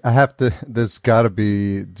 I have to, there's got to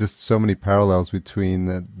be just so many parallels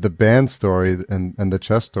between the band story and the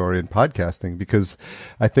chess story and podcasting, because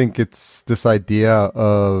I think it's this idea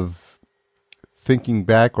of thinking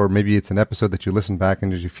back, or maybe it's an episode that you listen back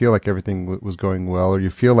and you feel like everything was going well, or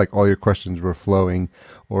you feel like all your questions were flowing,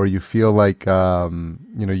 or you feel like,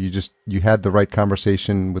 you had the right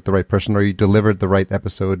conversation with the right person, or you delivered the right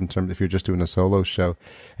episode in terms if you're just doing a solo show.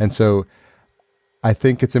 And so I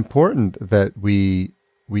think it's important that we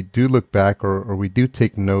do look back, or we do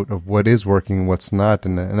take note of what is working and what's not.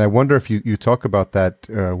 And I wonder if you talk about that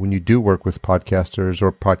when you do work with podcasters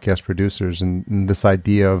or podcast producers, and this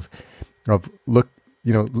idea of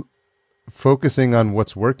focusing on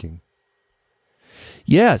what's working.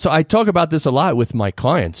 Yeah. So I talk about this a lot with my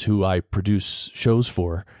clients who I produce shows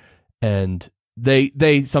for, and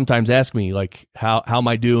they sometimes ask me, like, how am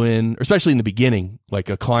I doing? Especially in the beginning, like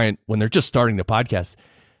a client, when they're just starting the podcast,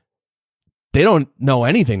 they don't know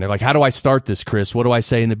anything. They're like, how do I start this, Chris? What do I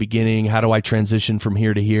say in the beginning? How do I transition from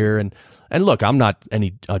here to here? And look, I'm not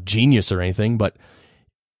a genius or anything, but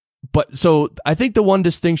but so I think the one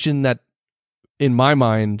distinction that in my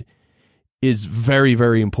mind is very,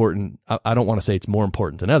 very important. I don't want to say it's more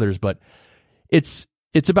important than others, but it's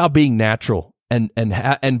about being natural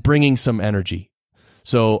and bringing some energy.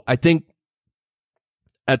 So I think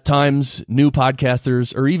at times new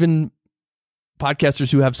podcasters or even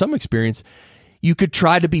podcasters who have some experience, you could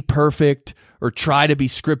try to be perfect or try to be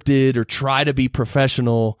scripted or try to be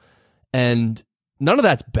professional, and none of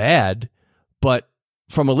that's bad. But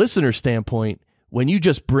from a listener standpoint, when you're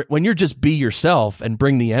just be yourself and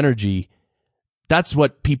bring the energy, that's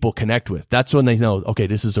what people connect with. That's when they know, okay,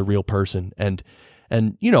 this is a real person. And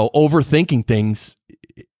overthinking things,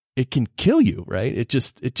 it can kill you, right? It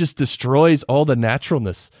just destroys all the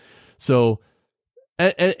naturalness. So,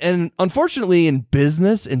 and unfortunately in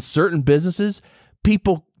certain businesses,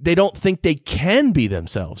 people, they don't think they can be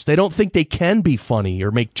themselves. They don't think they can be funny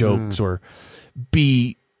or make jokes or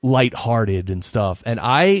be lighthearted and stuff. And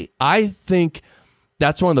I think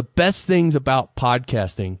that's one of the best things about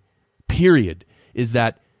podcasting, period, is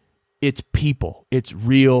that it's people. It's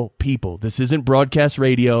real people. This isn't broadcast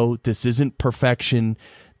radio. This isn't perfection.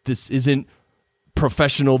 This isn't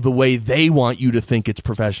professional the way they want you to think it's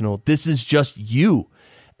professional. This is just you.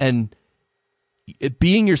 And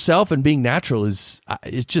being yourself and being natural there's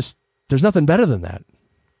nothing better than that.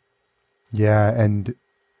 Yeah. And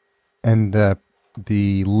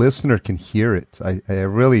the listener can hear it. I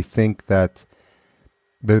really think that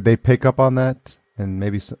they pick up on that. And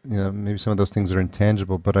maybe some of those things are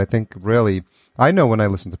intangible, but I think really, I know when I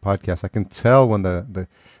listen to podcasts, I can tell when the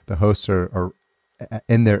hosts are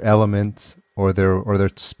in their element, or they're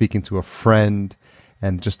speaking to a friend,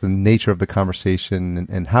 and just the nature of the conversation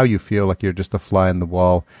and how you feel like you're just a fly on the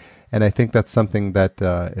wall. And I think that's something that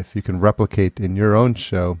if you can replicate in your own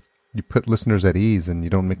show, you put listeners at ease and you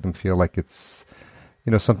don't make them feel like it's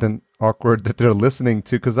something awkward that they're listening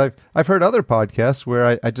to. Because I've heard other podcasts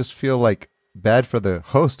where I just feel like bad for the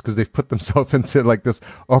host because they've put themselves into like this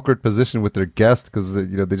awkward position with their guest because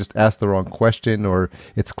they just asked the wrong question, or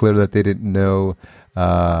it's clear that they didn't know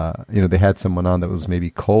they had someone on that was maybe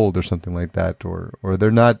cold or something like that, or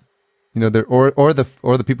they're not or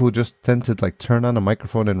the people who just tend to like turn on a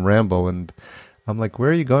microphone and ramble, and I'm like, where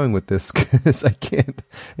are you going with this? Because I can't,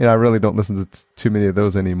 I really don't listen to too many of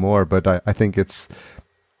those anymore, but I think it's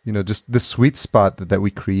just the sweet spot that we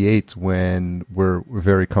create when we're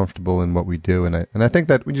very comfortable in what we do. And I think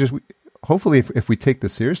that hopefully if we take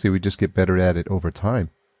this seriously, we just get better at it over time.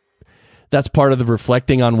 That's part of the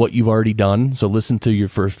reflecting on what you've already done. So listen to your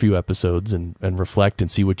first few episodes and reflect and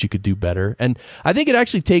see what you could do better. And I think it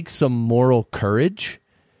actually takes some moral courage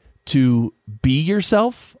to be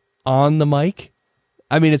yourself on the mic.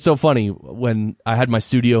 I mean, it's so funny. When I had my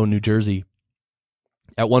studio in New Jersey,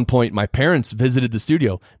 at one point, my parents visited the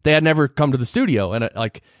studio. They had never come to the studio, and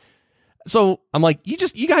so I'm like, you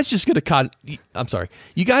guys just have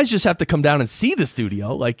to come down and see the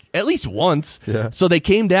studio, like at least once. Yeah. So they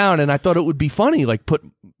came down, and I thought it would be funny, like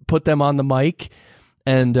put them on the mic,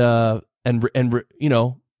 and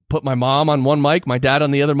put my mom on one mic, my dad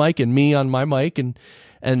on the other mic, and me on my mic, and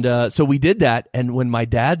so we did that. And when my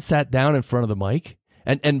dad sat down in front of the mic.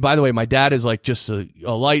 And by the way, my dad is like just a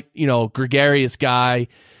light, gregarious guy,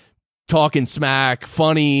 talking smack,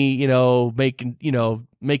 funny,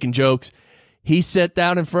 making jokes. He sat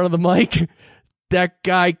down in front of the mic. That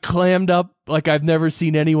guy clammed up like I've never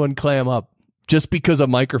seen anyone clam up, just because a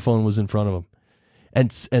microphone was in front of him.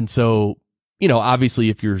 And so, obviously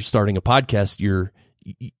if you're starting a podcast,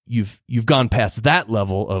 you've gone past that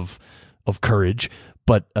level of courage,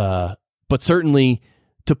 but certainly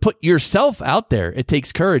to put yourself out there, it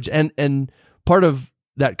takes courage. And part of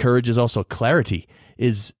that courage is also clarity,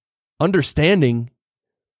 is understanding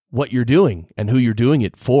what you're doing and who you're doing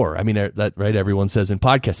it for. I mean, that, right? Everyone says in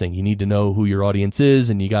podcasting, you need to know who your audience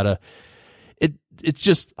is, and it's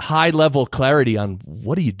just high level clarity on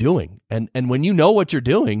what are you doing. And when you know what you're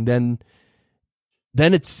doing, then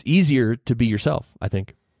it's easier to be yourself, I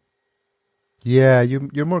think. Yeah.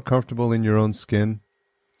 You're more comfortable in your own skin.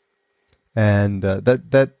 And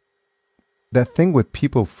that thing with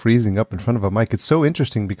people freezing up in front of a mic, it's so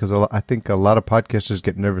interesting because I think a lot of podcasters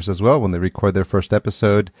get nervous as well when they record their first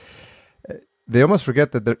episode. They almost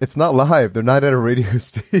forget that it's not live. They're not at a radio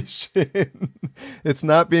station. It's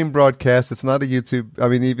not being broadcast. It's not a YouTube. I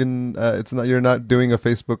mean, even it's not. You're not doing a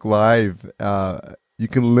Facebook Live. You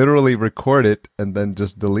can literally record it and then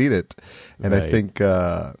just delete it. And right. I think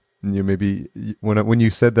maybe when you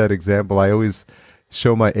said that example, I always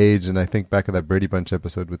show my age, and I think back of that Brady Bunch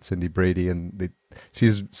episode with Cindy Brady, and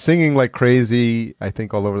she's singing like crazy, I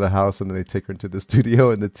think, all over the house, and then they take her into the studio,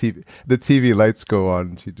 and the TV lights go on,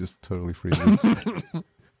 and she just totally freezes.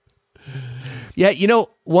 Yeah,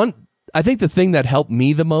 I think the thing that helped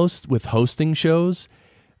me the most with hosting shows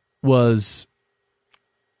was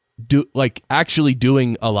actually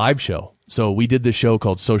doing a live show. So we did this show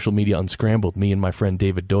called Social Media Unscrambled, me and my friend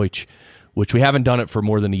David Deutsch, which we haven't done it for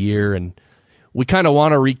more than a year, and we kind of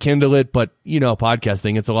want to rekindle it, but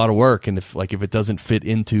podcasting, it's a lot of work, and if it doesn't fit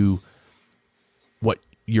into what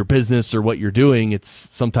your business or what you're doing, it's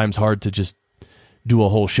sometimes hard to just do a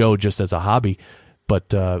whole show just as a hobby.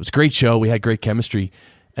 But it was a great show. We had great chemistry,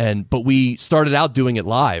 but we started out doing it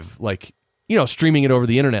live, streaming it over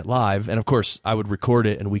the internet live. And of course, I would record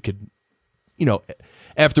it, and we could,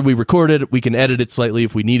 after we recorded it, we can edit it slightly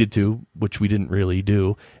if we needed to, which we didn't really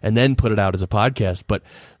do, and then put it out as a podcast. But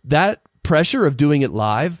that pressure of doing it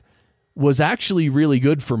live was actually really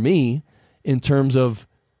good for me in terms of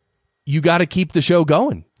you got to keep the show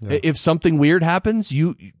going. Yeah. If something weird happens,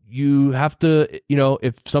 you have to,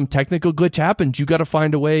 if some technical glitch happens, you got to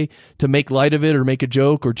find a way to make light of it or make a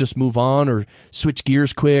joke or just move on or switch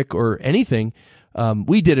gears quick or anything.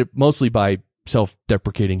 We did it mostly by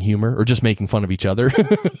self-deprecating humor or just making fun of each other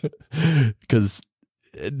because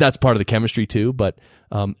that's part of the chemistry too. But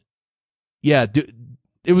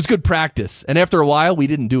it was good practice. And after a while, we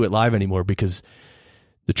didn't do it live anymore because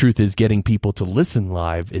the truth is getting people to listen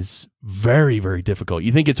live is very, very difficult.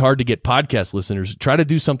 You think it's hard to get podcast listeners. Try to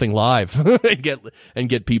do something live and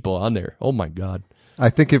get people on there. Oh, my God.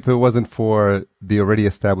 I think if it wasn't for the already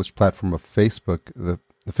established platform of Facebook, the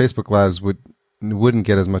Facebook Lives wouldn't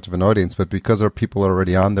get as much of an audience. But because our people are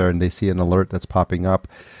already on there and they see an alert that's popping up,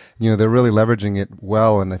 they're really leveraging it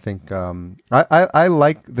well. And I think I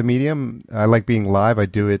like the medium. I like being live. I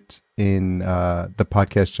do it in the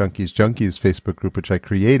Podcast Junkies Facebook group, which I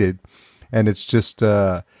created. And it's just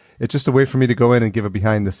a way for me to go in and give a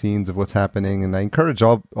behind the scenes of what's happening. And I encourage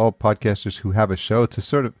all podcasters who have a show to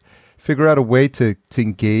sort of figure out a way to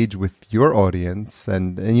engage with your audience.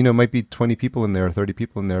 And it might be 20 people in there or 30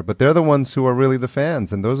 people in there, but they're the ones who are really the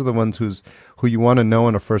fans. And those are the ones who you want to know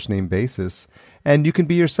on a first name basis. And you can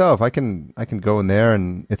be yourself. I can go in there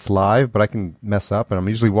and it's live, but I can mess up, and I'm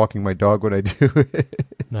usually walking my dog when I do it.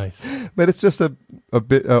 Nice. But it's just a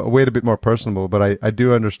way to be more personable. But I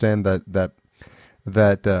do understand that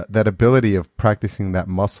ability of practicing that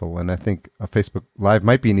muscle, and I think a Facebook Live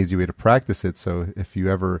might be an easy way to practice it. So if you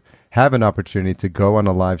ever have an opportunity to go on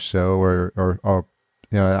a live show, or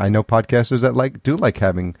I know podcasters that do like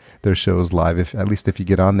having their shows live. At least if you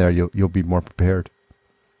get on there, you'll be more prepared.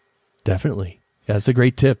 Definitely. Yeah, that's a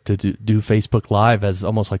great tip to do Facebook Live as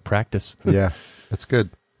almost like practice. Yeah, that's good.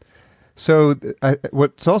 So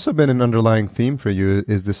what's also been an underlying theme for you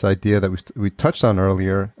is this idea that we touched on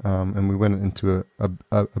earlier, and we went into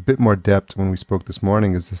a bit more depth when we spoke this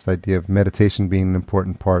morning, is this idea of meditation being an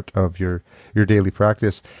important part of your daily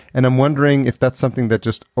practice. And I'm wondering if that's something that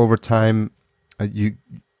just over time you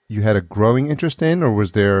had a growing interest in, or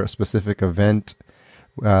was there a specific event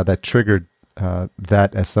that triggered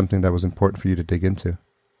that as something that was important for you to dig into?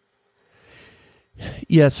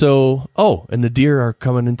 Yeah, and the deer are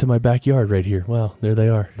coming into my backyard right here. Wow, there they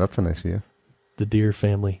are. That's a nice view. The deer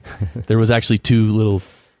family. There was actually 2 little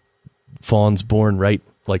fawns born right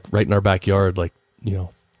in our backyard,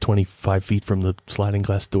 25 feet from the sliding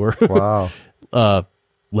glass door. Wow.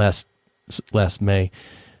 Last May.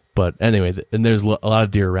 But anyway, and there's a lot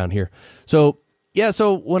of deer around here. So, yeah,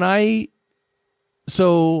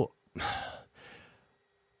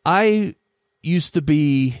 I used to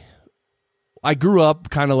be, I grew up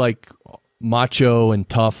kind of like macho and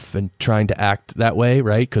tough and trying to act that way,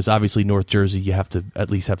 right? Because obviously North Jersey, you have to at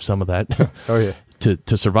least have some of that oh, yeah.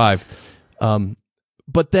 to survive.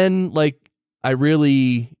 But then I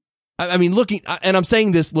mean, and I'm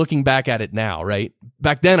saying this looking back at it now, right?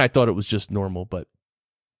 Back then I thought it was just normal, but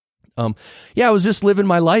I was just living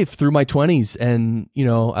my life through my 20s, and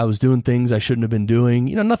I was doing things I shouldn't have been doing.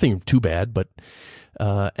 Nothing too bad, but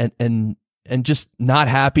and just not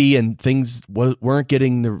happy, and things weren't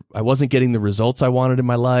getting I wasn't getting the results I wanted in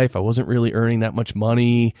my life. I wasn't really earning that much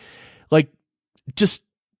money. Just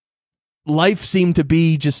life seemed to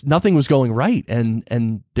be just nothing was going right.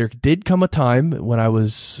 And there did come a time when I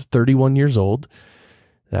was 31 years old,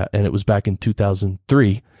 and it was back in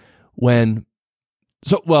 2003 when.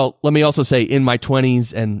 Let me also say, in my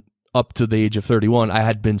 20s and up to the age of 31, I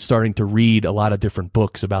had been starting to read a lot of different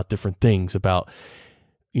books about different things, about,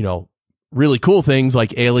 really cool things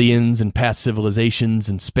like aliens and past civilizations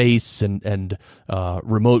and space and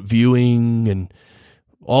remote viewing and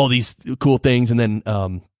all these cool things. And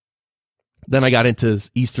then I got into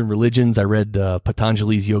Eastern religions. I read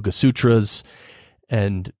Patanjali's Yoga Sutras,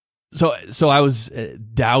 and so I was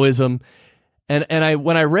Taoism. And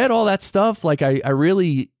when I read all that stuff, I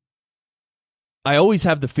really I always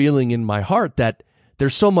have the feeling in my heart that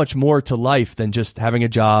there's so much more to life than just having a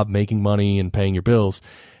job, making money, and paying your bills.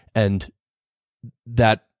 And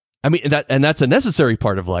that's a necessary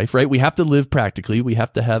part of life, right? We have to live practically. We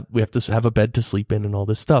have to have a bed to sleep in and all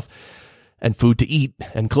this stuff, and food to eat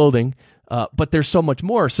and clothing. But there's so much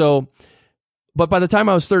more. But by the time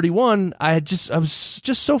I was 31, I was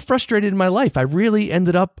just so frustrated in my life. I really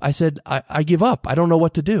ended up, I said, I give up. I don't know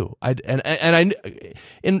what to do.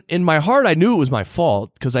 In my heart, I knew it was my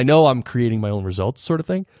fault because I know I'm creating my own results, sort of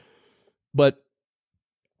thing. But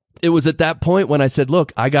it was at that point when I said,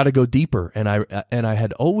 look, I got to go deeper. And I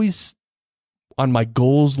had always, on my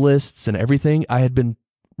goals lists and everything, I had been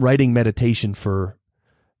writing meditation for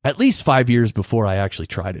at least 5 years before I actually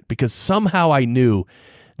tried it, because somehow I knew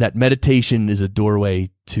that meditation is a doorway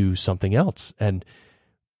to something else. And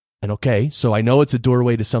okay, so I know it's a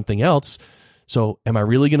doorway to something else. So am I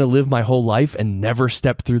really going to live my whole life and never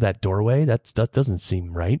step through that doorway? That doesn't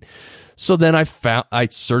seem right. So then I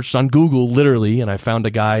searched on Google literally, and I found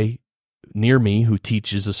a guy near me who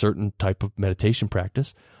teaches a certain type of meditation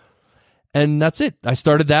practice. And that's it. I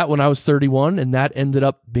started that when I was 31, and that ended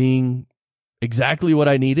up being exactly what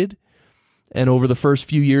I needed. And over the first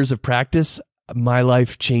few years of practice, my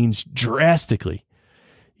life changed drastically.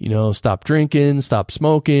 Stopped drinking, stopped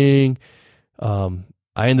smoking. I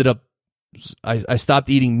ended up, I stopped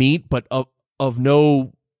eating meat, but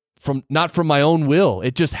not from my own will.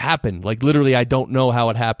 It just happened. Like literally, I don't know how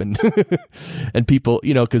it happened. And people,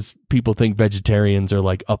 because people think vegetarians are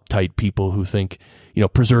like uptight people who think,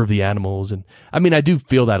 preserve the animals. And I mean, I do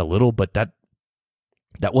feel that a little, but that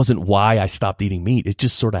wasn't why I stopped eating meat. It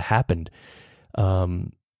just sort of happened.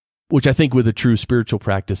 Which I think with a true spiritual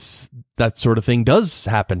practice, that sort of thing does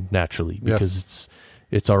happen naturally, because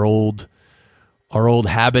it's our old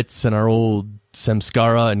habits and our old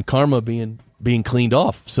samskara and karma being cleaned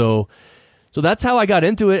off. So that's how I got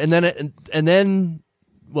into it. And then,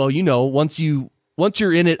 well, once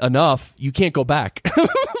you're in it enough, you can't go back.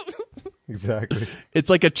 Exactly. It's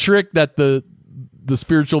like a trick that the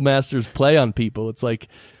spiritual masters play on people. It's like,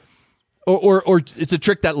 or it's a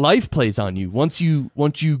trick that life plays on you. Once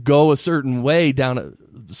you go a certain way, down a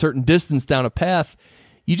certain distance down a path,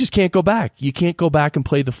 you just can't go back. You can't go back and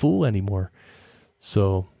play the fool anymore.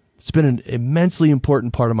 So it's been an immensely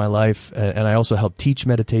important part of my life. And I also help teach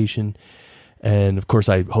meditation. And of course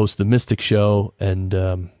I host the Mystic Show. And,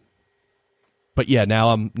 but yeah,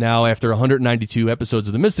 now after 192 episodes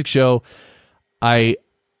of the Mystic Show, I'm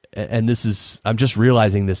just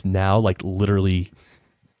realizing this now, like literally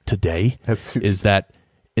today, is that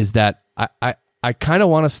I kind of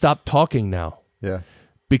want to stop talking now. Yeah.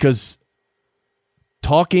 Because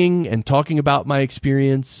talking about my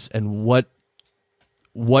experience and what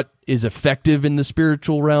is effective in the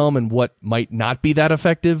spiritual realm and what might not be that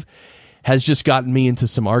effective has just gotten me into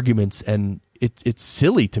some arguments, and it's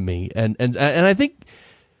silly to me. And I think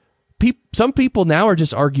some people now are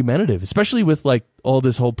just argumentative, especially with like all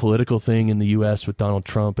this whole political thing in the US with Donald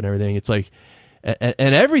Trump and everything. It's like, and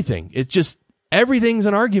everything, it's just, everything's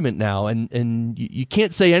an argument now, and you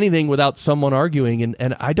can't say anything without someone arguing,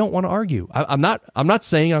 and I don't want to argue. I'm not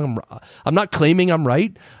saying I'm not claiming I'm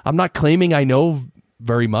right. I'm not claiming I know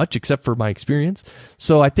very much except for my experience.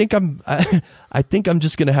 So I think I'm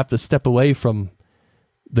just going to have to step away from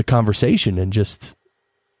the conversation and just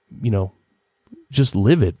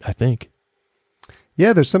live it, I think.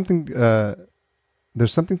 Yeah, there's something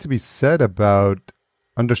to be said about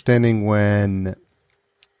understanding when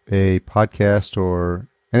a podcast or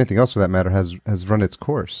anything else for that matter has run its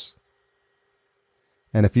course.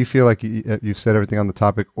 And if you feel like you've said everything on the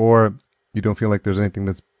topic, or you don't feel like there's anything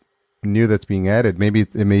that's new that's being added, maybe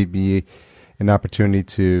it may be an opportunity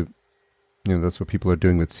to, that's what people are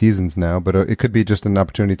doing with seasons now, but it could be just an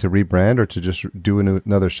opportunity to rebrand or to just do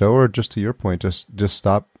another show, or just to your point, just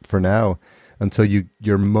stop for now until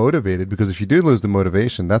you're motivated. Because if you do lose the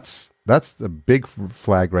motivation, that's the big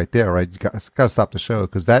flag right there, right? You got to stop the show,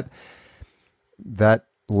 because that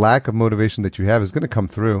lack of motivation that you have is going to come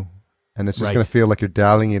through, and it's just going to feel like you're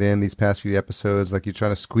dialing it in these past few episodes, like you're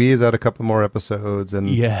trying to squeeze out a couple more episodes, and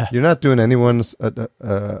you're not doing anyone's,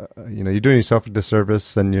 you're doing yourself a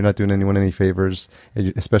disservice, and you're not doing anyone any favors,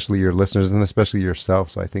 especially your listeners and especially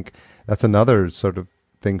yourself. So I think that's another sort of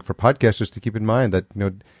thing for podcasters to keep in mind, that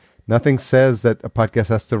nothing says that a podcast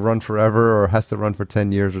has to run forever or has to run for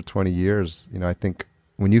 10 years or 20 years. I think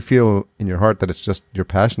when you feel in your heart that it's just your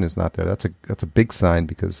passion is not there, that's a big sign,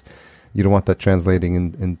 because you don't want that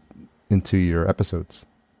translating into your episodes.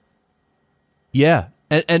 Yeah.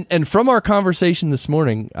 And from our conversation this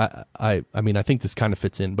morning, I mean, I think this kind of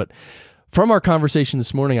fits in, but from our conversation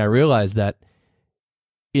this morning, I realized that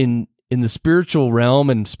in in the spiritual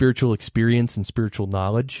realm and spiritual experience and spiritual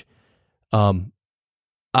knowledge,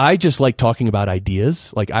 I just like talking about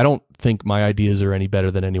ideas. Like, I don't think my ideas are any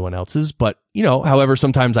better than anyone else's, but however,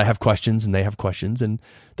 sometimes I have questions and they have questions and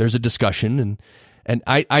there's a discussion, and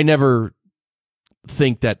I never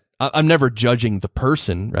think that I'm never judging the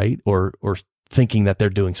person, right? Or thinking that they're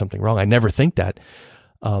doing something wrong. I never think that.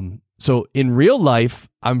 So in real life,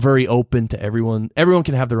 I'm very open to everyone. Everyone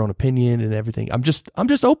can have their own opinion and everything. I'm just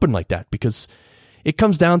open like that because it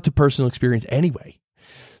comes down to personal experience anyway.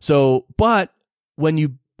 So, but when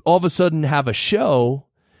you all of a sudden have a show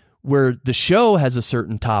where the show has a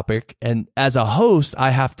certain topic, and as a host, I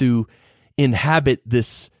have to inhabit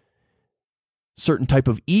this certain type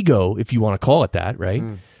of ego, if you want to call it that, right?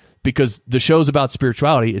 Because the show's about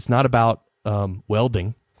spirituality. It's not about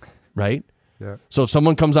welding, right? Yeah. So if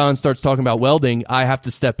someone comes on and starts talking about welding, I have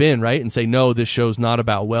to step in, right? And say, no, this show's not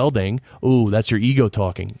about welding. Ooh, that's your ego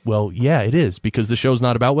talking. Well, yeah, it is, because the show's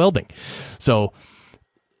not about welding. So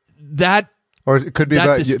that, or it could be that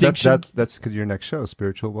about distinction, that's your next show,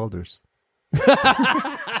 Spiritual Welders.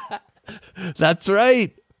 That's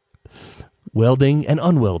right. Welding and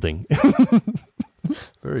unwelding.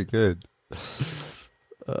 Very good.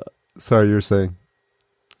 Sorry, you were saying.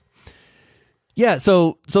 Yeah,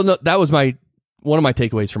 so no, that was one of my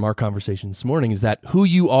takeaways from our conversation this morning, is that who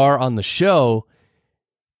you are on the show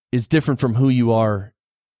is different from who you are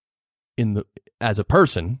as a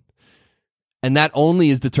person, and that only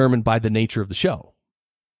is determined by the nature of the show.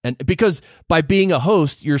 And because by being a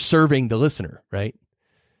host, you're serving the listener, right?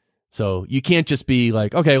 So you can't just be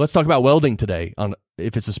like, okay, let's talk about welding today.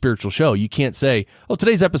 If it's a spiritual show, you can't say, oh,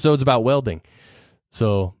 today's episode's about welding.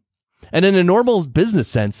 So, and in a normal business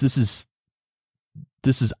sense, this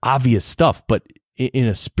is obvious stuff. But in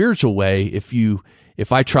a spiritual way,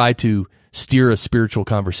 if I try to steer a spiritual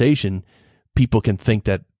conversation, people can think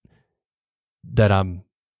that I'm,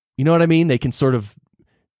 you know what I mean? They can sort of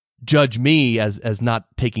judge me as not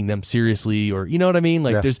taking them seriously, or you know what I mean?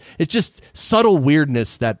 Like, yeah. It's just subtle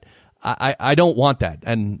weirdness that I don't want that,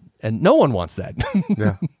 and no one wants that.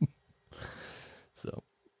 Yeah. So,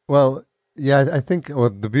 well, yeah, I think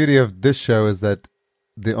the beauty of this show is that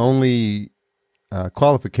the only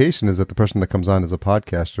qualification is that the person that comes on is a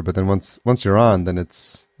podcaster. But then once you're on, then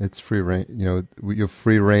it's free reign. You have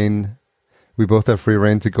free reign. We both have free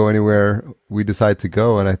reign to go anywhere we decide to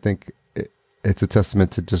go, and I think it's a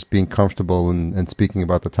testament to just being comfortable and speaking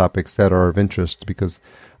about the topics that are of interest. Because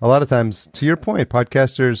a lot of times, to your point,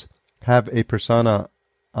 podcasters have a persona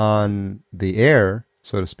on the air,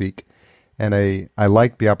 so to speak, and I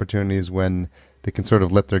like the opportunities when they can sort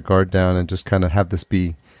of let their guard down and just kind of have this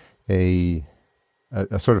be a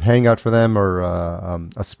sort of hangout for them, or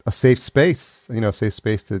a safe space, safe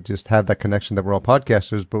space to just have that connection that we're all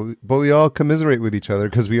podcasters, but we all commiserate with each other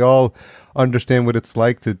because we all understand what it's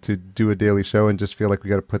like to do a daily show and just feel like we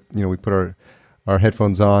got to put, we put our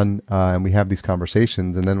headphones on and we have these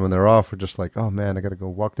conversations, and then when they're off, we're just like, oh man, I got to go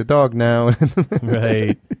walk the dog now.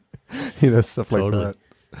 right. Stuff Totally. like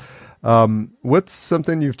that. What's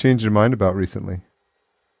something you've changed your mind about recently?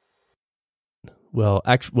 Well,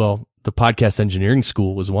 the podcast engineering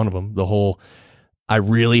school was one of them. I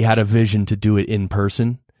really had a vision to do it in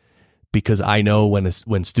person, because I know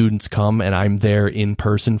when students come and I'm there in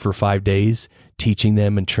person for 5 days, teaching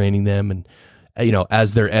them and training them, and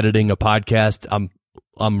as they're editing a podcast,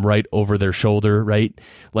 I'm right over their shoulder, right?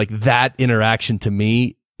 Like, that interaction to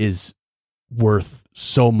me is worth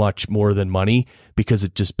so much more than money, because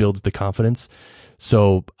it just builds the confidence.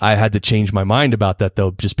 So I had to change my mind about that,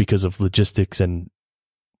 though, just because of logistics and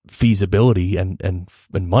feasibility and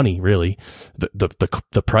money, really,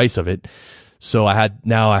 the price of it. So I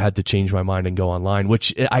had to change my mind and go online,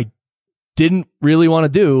 which I didn't really want to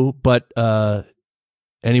do, but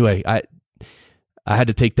anyway, I had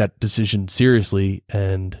to take that decision seriously,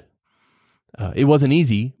 and it wasn't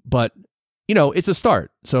easy, but it's a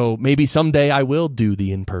start. So maybe someday I will do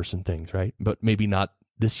the in-person things, right? But maybe not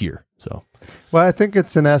this year. So, well, I think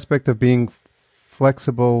it's an aspect of being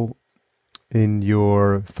flexible in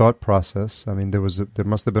your thought process. I mean, there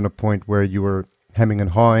must have been a point where you were hemming and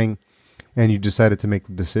hawing, and you decided to make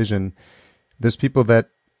the decision. There's people that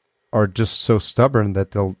are just so stubborn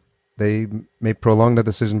that they may prolong the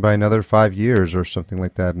decision by another 5 years or something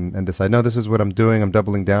like that, and decide, no, this is what I'm doing. I'm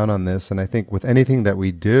doubling down on this. And I think with anything that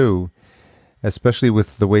we do, especially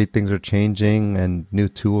with the way things are changing and new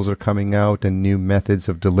tools are coming out and new methods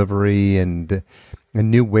of delivery and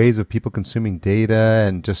new ways of people consuming data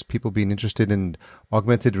and just people being interested in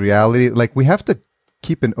augmented reality, like, we have to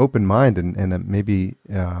keep an open mind, and maybe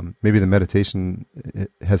the meditation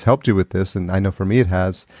has helped you with this, and I know for me it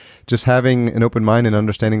has. Just having an open mind and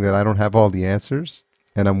understanding that I don't have all the answers,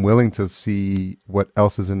 and I'm willing to see what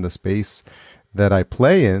else is in the space that I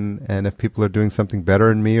play in, and if people are doing something better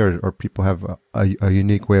than me, or people have a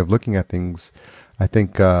unique way of looking at things, I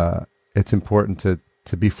think it's important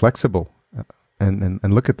to be flexible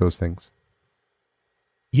and look at those things.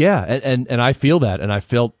 Yeah, and I feel that, and I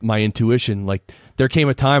felt my intuition. Like, there came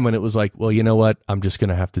a time when it was like, well, you know what? I'm just going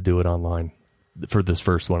to have to do it online for this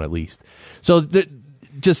first one at least. So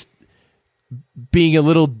just being a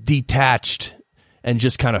little detached and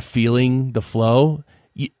just kind of feeling the flow,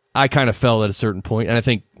 I kind of felt at a certain point, and I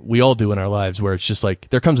think we all do in our lives, where it's just like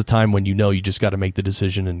there comes a time when you just got to make the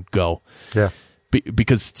decision and go. Yeah.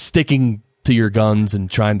 Because sticking to your guns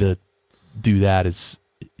and trying to do that is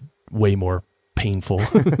way more painful.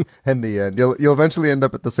 In the end, you'll eventually end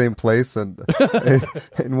up at the same place, and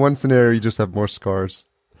in one scenario, you just have more scars.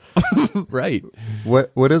 Right.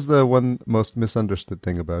 What is the one most misunderstood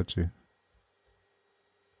thing about you?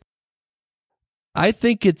 I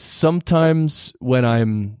think it's sometimes when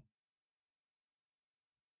I'm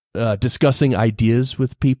discussing ideas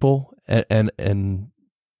with people, and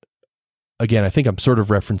again, I think I'm sort of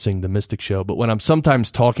referencing the Mystic Show, but when I'm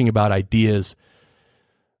sometimes talking about ideas,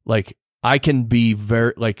 like I can be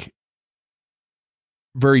very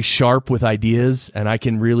sharp with ideas, and I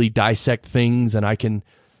can really dissect things, and I can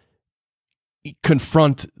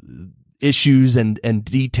confront issues and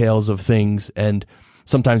details of things, and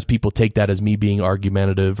sometimes people take that as me being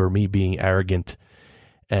argumentative or me being arrogant,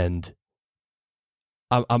 and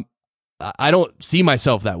I don't see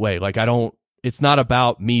myself that way. Like, it's not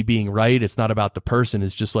about me being right. It's not about the person.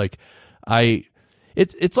 It's just like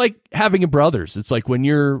it's like having brothers. It's like when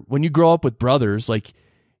you grow up with brothers, like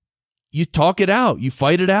you talk it out, you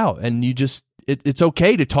fight it out, and you just it's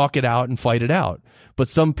okay to talk it out and fight it out. But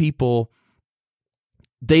some people,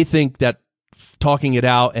 they think that talking it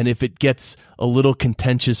out, and if it gets a little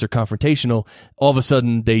contentious or confrontational, all of a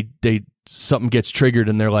sudden they something gets triggered,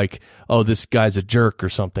 and they're like, oh, this guy's a jerk or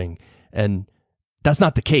something. And that's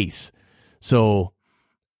not the case. So,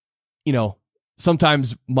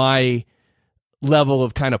 sometimes my level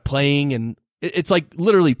of kind of playing, and it's like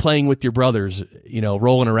literally playing with your brothers,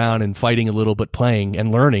 rolling around and fighting a little, but playing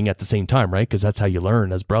and learning at the same time, right? Because that's how you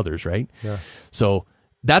learn as brothers, right? Yeah. So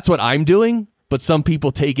that's what I'm doing, but some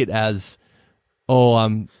people take it as, oh,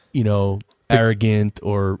 I'm, arrogant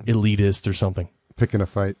or elitist or something. Picking a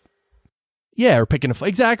fight. Yeah, or picking a fight.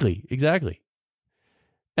 Exactly.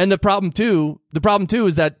 And the problem too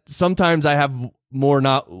is that sometimes I have more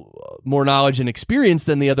knowledge and experience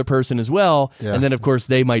than the other person as well. Yeah. And then of course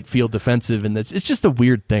they might feel defensive, and it's just a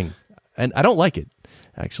weird thing. And I don't like it,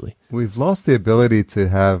 actually. We've lost the ability to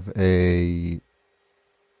have a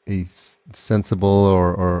sensible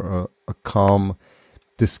or a calm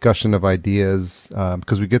discussion of ideas,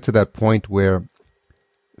 because we get to that point where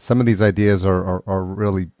some of these ideas are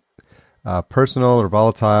really personal or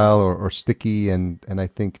volatile or sticky, and I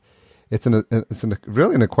think it's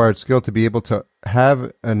really an acquired skill to be able to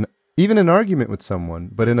have even an argument with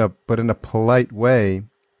someone, but in a polite way,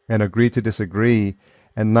 and agree to disagree,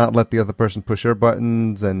 and not let the other person push your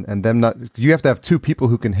buttons, and them not. You have to have two people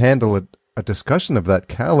who can handle a discussion of that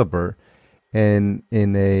caliber, and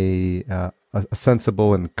in a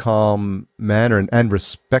sensible and calm manner, and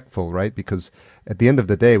respectful, right? Because at the end of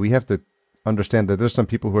the day, we have to understand that there's some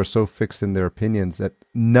people who are so fixed in their opinions that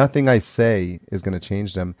nothing I say is going to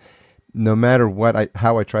change them, no matter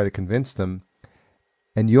how I try to convince them.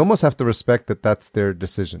 And you almost have to respect that that's their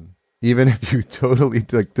decision, even if you totally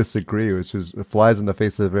disagree, which flies in the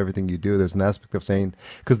face of everything you do. There's an aspect of saying,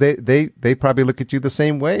 because they probably look at you the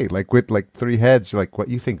same way, like with three heads. You're like, what,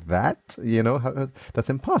 you think that? That's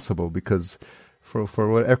impossible, because for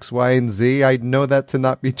what X, Y, and Z, I know that to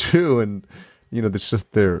not be true. And it's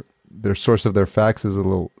just their source of their facts is a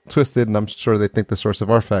little twisted, and I'm sure they think the source of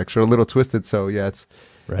our facts are a little twisted. So yeah,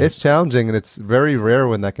 it's challenging, and it's very rare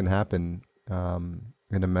when that can happen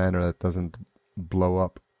in a manner that doesn't blow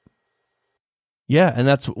up. Yeah, and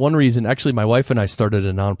that's one reason. Actually, my wife and I started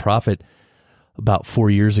a nonprofit about 4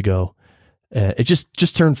 years ago. It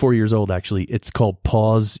just turned 4 years old, actually. It's called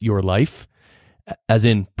Pause Your Life, as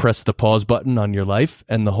in press the pause button on your life.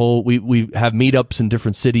 And we have meetups in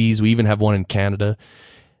different cities. We even have one in Canada.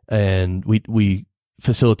 And we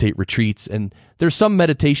facilitate retreats, and there's some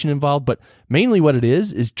meditation involved, but mainly what it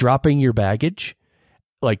is dropping your baggage,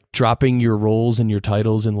 like dropping your roles and your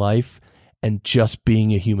titles in life, and just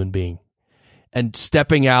being a human being, and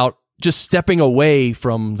stepping away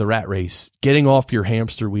from the rat race, getting off your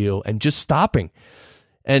hamster wheel, and just stopping.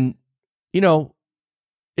 And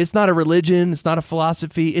It's not a religion. It's not a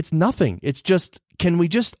philosophy. It's nothing. It's just, can we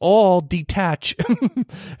just all detach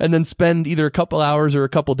and then spend either a couple hours or a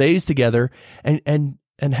couple days together? And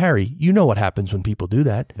Harry, you know what happens when people do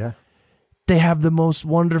that. Yeah. They have the most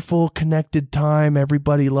wonderful connected time.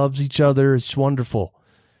 Everybody loves each other. It's wonderful.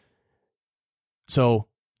 So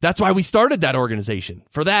that's why we started that organization,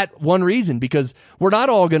 for that one reason, because we're not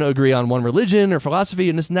all going to agree on one religion or philosophy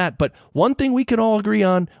and this and that. But one thing we can all agree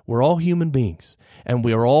on, we're all human beings, and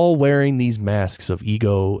we are all wearing these masks of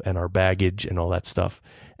ego and our baggage and all that stuff.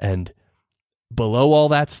 And below all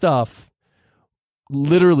that stuff,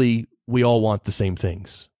 literally, we all want the same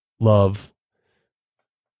things: love,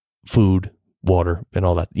 food, water, and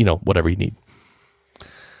all that, whatever you need.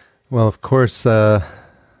 Well, of course,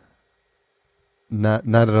 not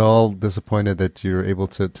at all disappointed that you're able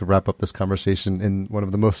to wrap up this conversation in one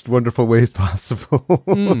of the most wonderful ways possible.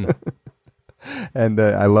 And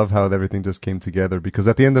I love how everything just came together, because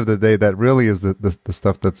at the end of the day, that really is the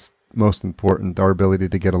stuff that's most important: our ability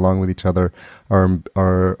to get along with each other,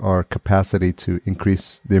 our capacity to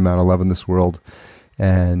increase the amount of love in this world.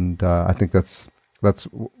 And I think that's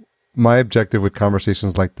my objective with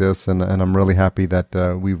conversations like this. And I'm really happy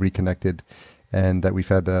that we reconnected and that we've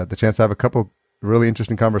had the chance to have a couple really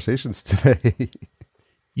interesting conversations today.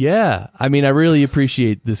 Yeah. I mean, I really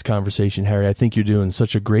appreciate this conversation, Harry. I think you're doing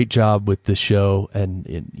such a great job with this show and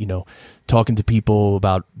talking to people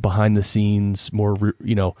about behind the scenes, more,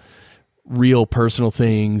 real personal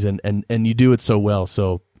things. And you do it so well.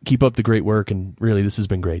 So keep up the great work. And really, this has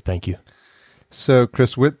been great. Thank you. So,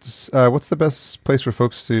 Chris, what's the best place for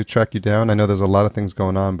folks to track you down? I know there's a lot of things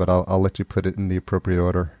going on, but I'll let you put it in the appropriate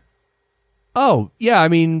order. Oh, yeah. I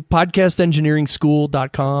mean,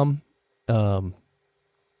 podcastengineeringschool.com,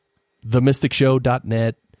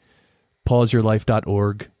 themysticshow.net,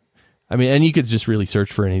 pauseyourlife.org. I mean, and you could just really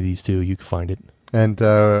search for any of these too. You can find it. And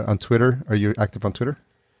on Twitter, are you active on Twitter?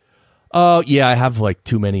 Yeah, I have like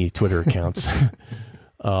too many Twitter accounts.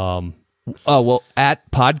 Well,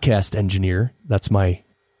 at Podcast Engineer, that's my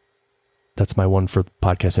one for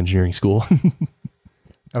Podcast Engineering School.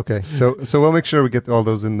 Okay, so we'll make sure we get all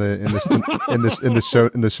those in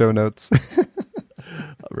the show notes.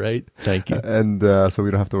 Right. Thank you. And so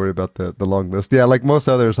we don't have to worry about the long list. Yeah, like most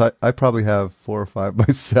others, I probably have 4 or 5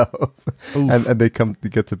 myself, and they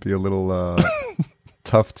get to be a little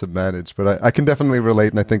tough to manage. But I can definitely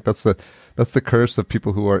relate, and I think that's the curse of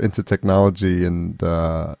people who are into technology, and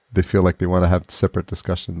they feel like they want to have separate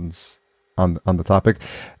discussions on the topic.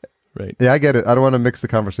 Right. Yeah, I get it. I don't want to mix the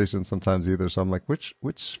conversation sometimes either. So I'm like, which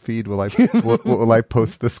feed will I will I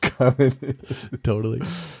post this comment? Totally.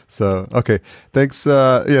 So okay, thanks.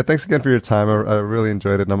 Thanks again for your time. I really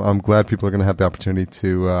enjoyed it, and I'm glad people are going to have the opportunity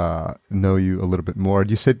to know you a little bit more.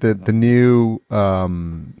 You said that the new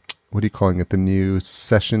what are you calling it? The new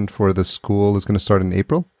session for the school is going to start in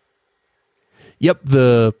April. Yep,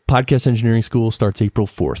 the Podcast Engineering School starts April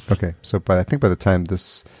 4th. Okay, so I think by the time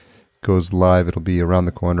this goes live, it'll be around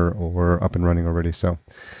the corner or up and running already. So,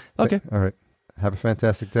 okay. All right. Have a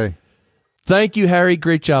fantastic day. Thank you, Harry.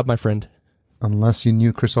 Great job, my friend. Unless you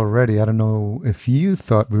knew Chris already, I don't know if you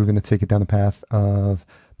thought we were going to take it down the path of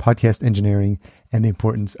podcast engineering and the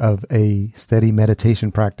importance of a steady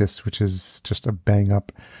meditation practice, which is just a bang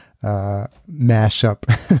up mashup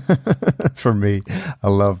for me. I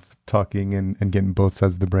love talking and getting both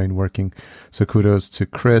sides of the brain working. So kudos to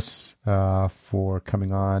Chris for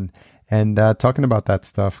coming on and talking about that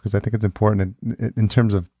stuff, because I think it's important in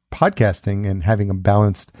terms of podcasting and having a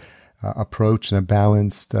balanced approach and a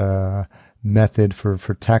balanced method for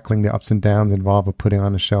tackling the ups and downs involved with putting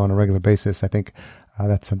on a show on a regular basis. I think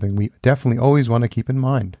that's something we definitely always want to keep in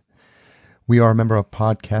mind. We are a member of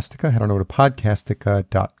Podcastica. Head on over to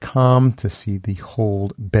podcastica.com to see the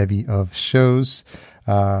whole bevy of shows.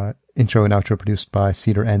 Intro and outro produced by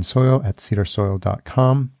Cedar and Soil at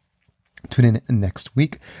cedarsoil.com. Tune in next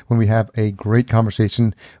week when we have a great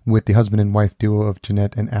conversation with the husband and wife duo of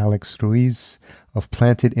Jeanette and Alex Ruiz of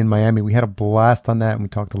Planted in Miami. We had a blast on that, and we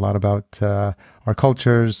talked a lot about our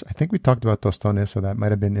cultures. I think we talked about tostones, so that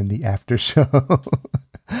might have been in the after show.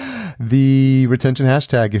 The retention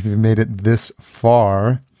hashtag, if you've made it this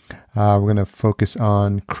far, we're going to focus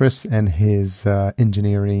on Chris and his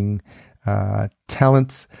engineering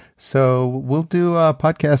talents. So we'll do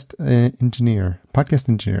podcast engineer.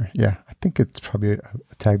 Yeah, I think it's probably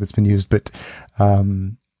a tag that's been used, but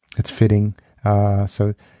it's fitting.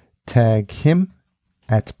 So tag him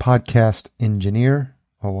at podcast engineer,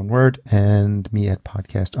 all one word, and me at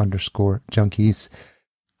podcast_junkies.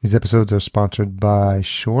 These episodes are sponsored by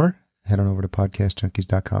Shure. Head on over to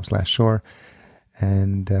podcastjunkies.com/Shure.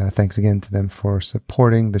 And thanks again to them for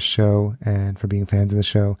supporting the show and for being fans of the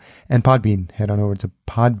show. And Podbean, head on over to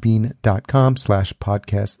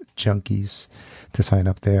podbean.com/podcastjunkies to sign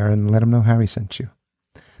up there and let them know Harry sent you.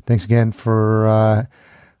 Thanks again for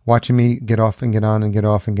watching me get off and get on and get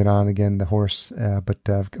off and get on again, the horse. But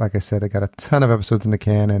like I said, I got a ton of episodes in the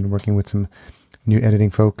can and working with some new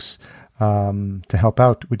editing folks to help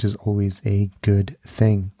out, which is always a good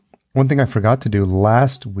thing. One thing I forgot to do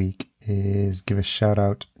last week is give a shout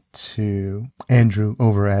out to Andrew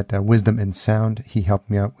over at Wisdom and Sound. He helped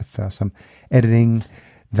me out with some editing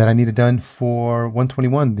that I needed done for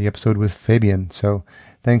 121, the episode with Fabian. So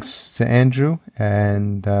thanks to Andrew,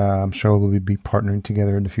 and I'm sure we'll be partnering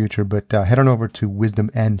together in the future. But head on over to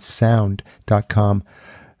wisdomandsound.com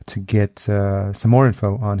to get some more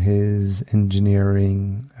info on his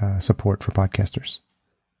engineering support for podcasters.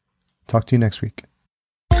 Talk to you next week.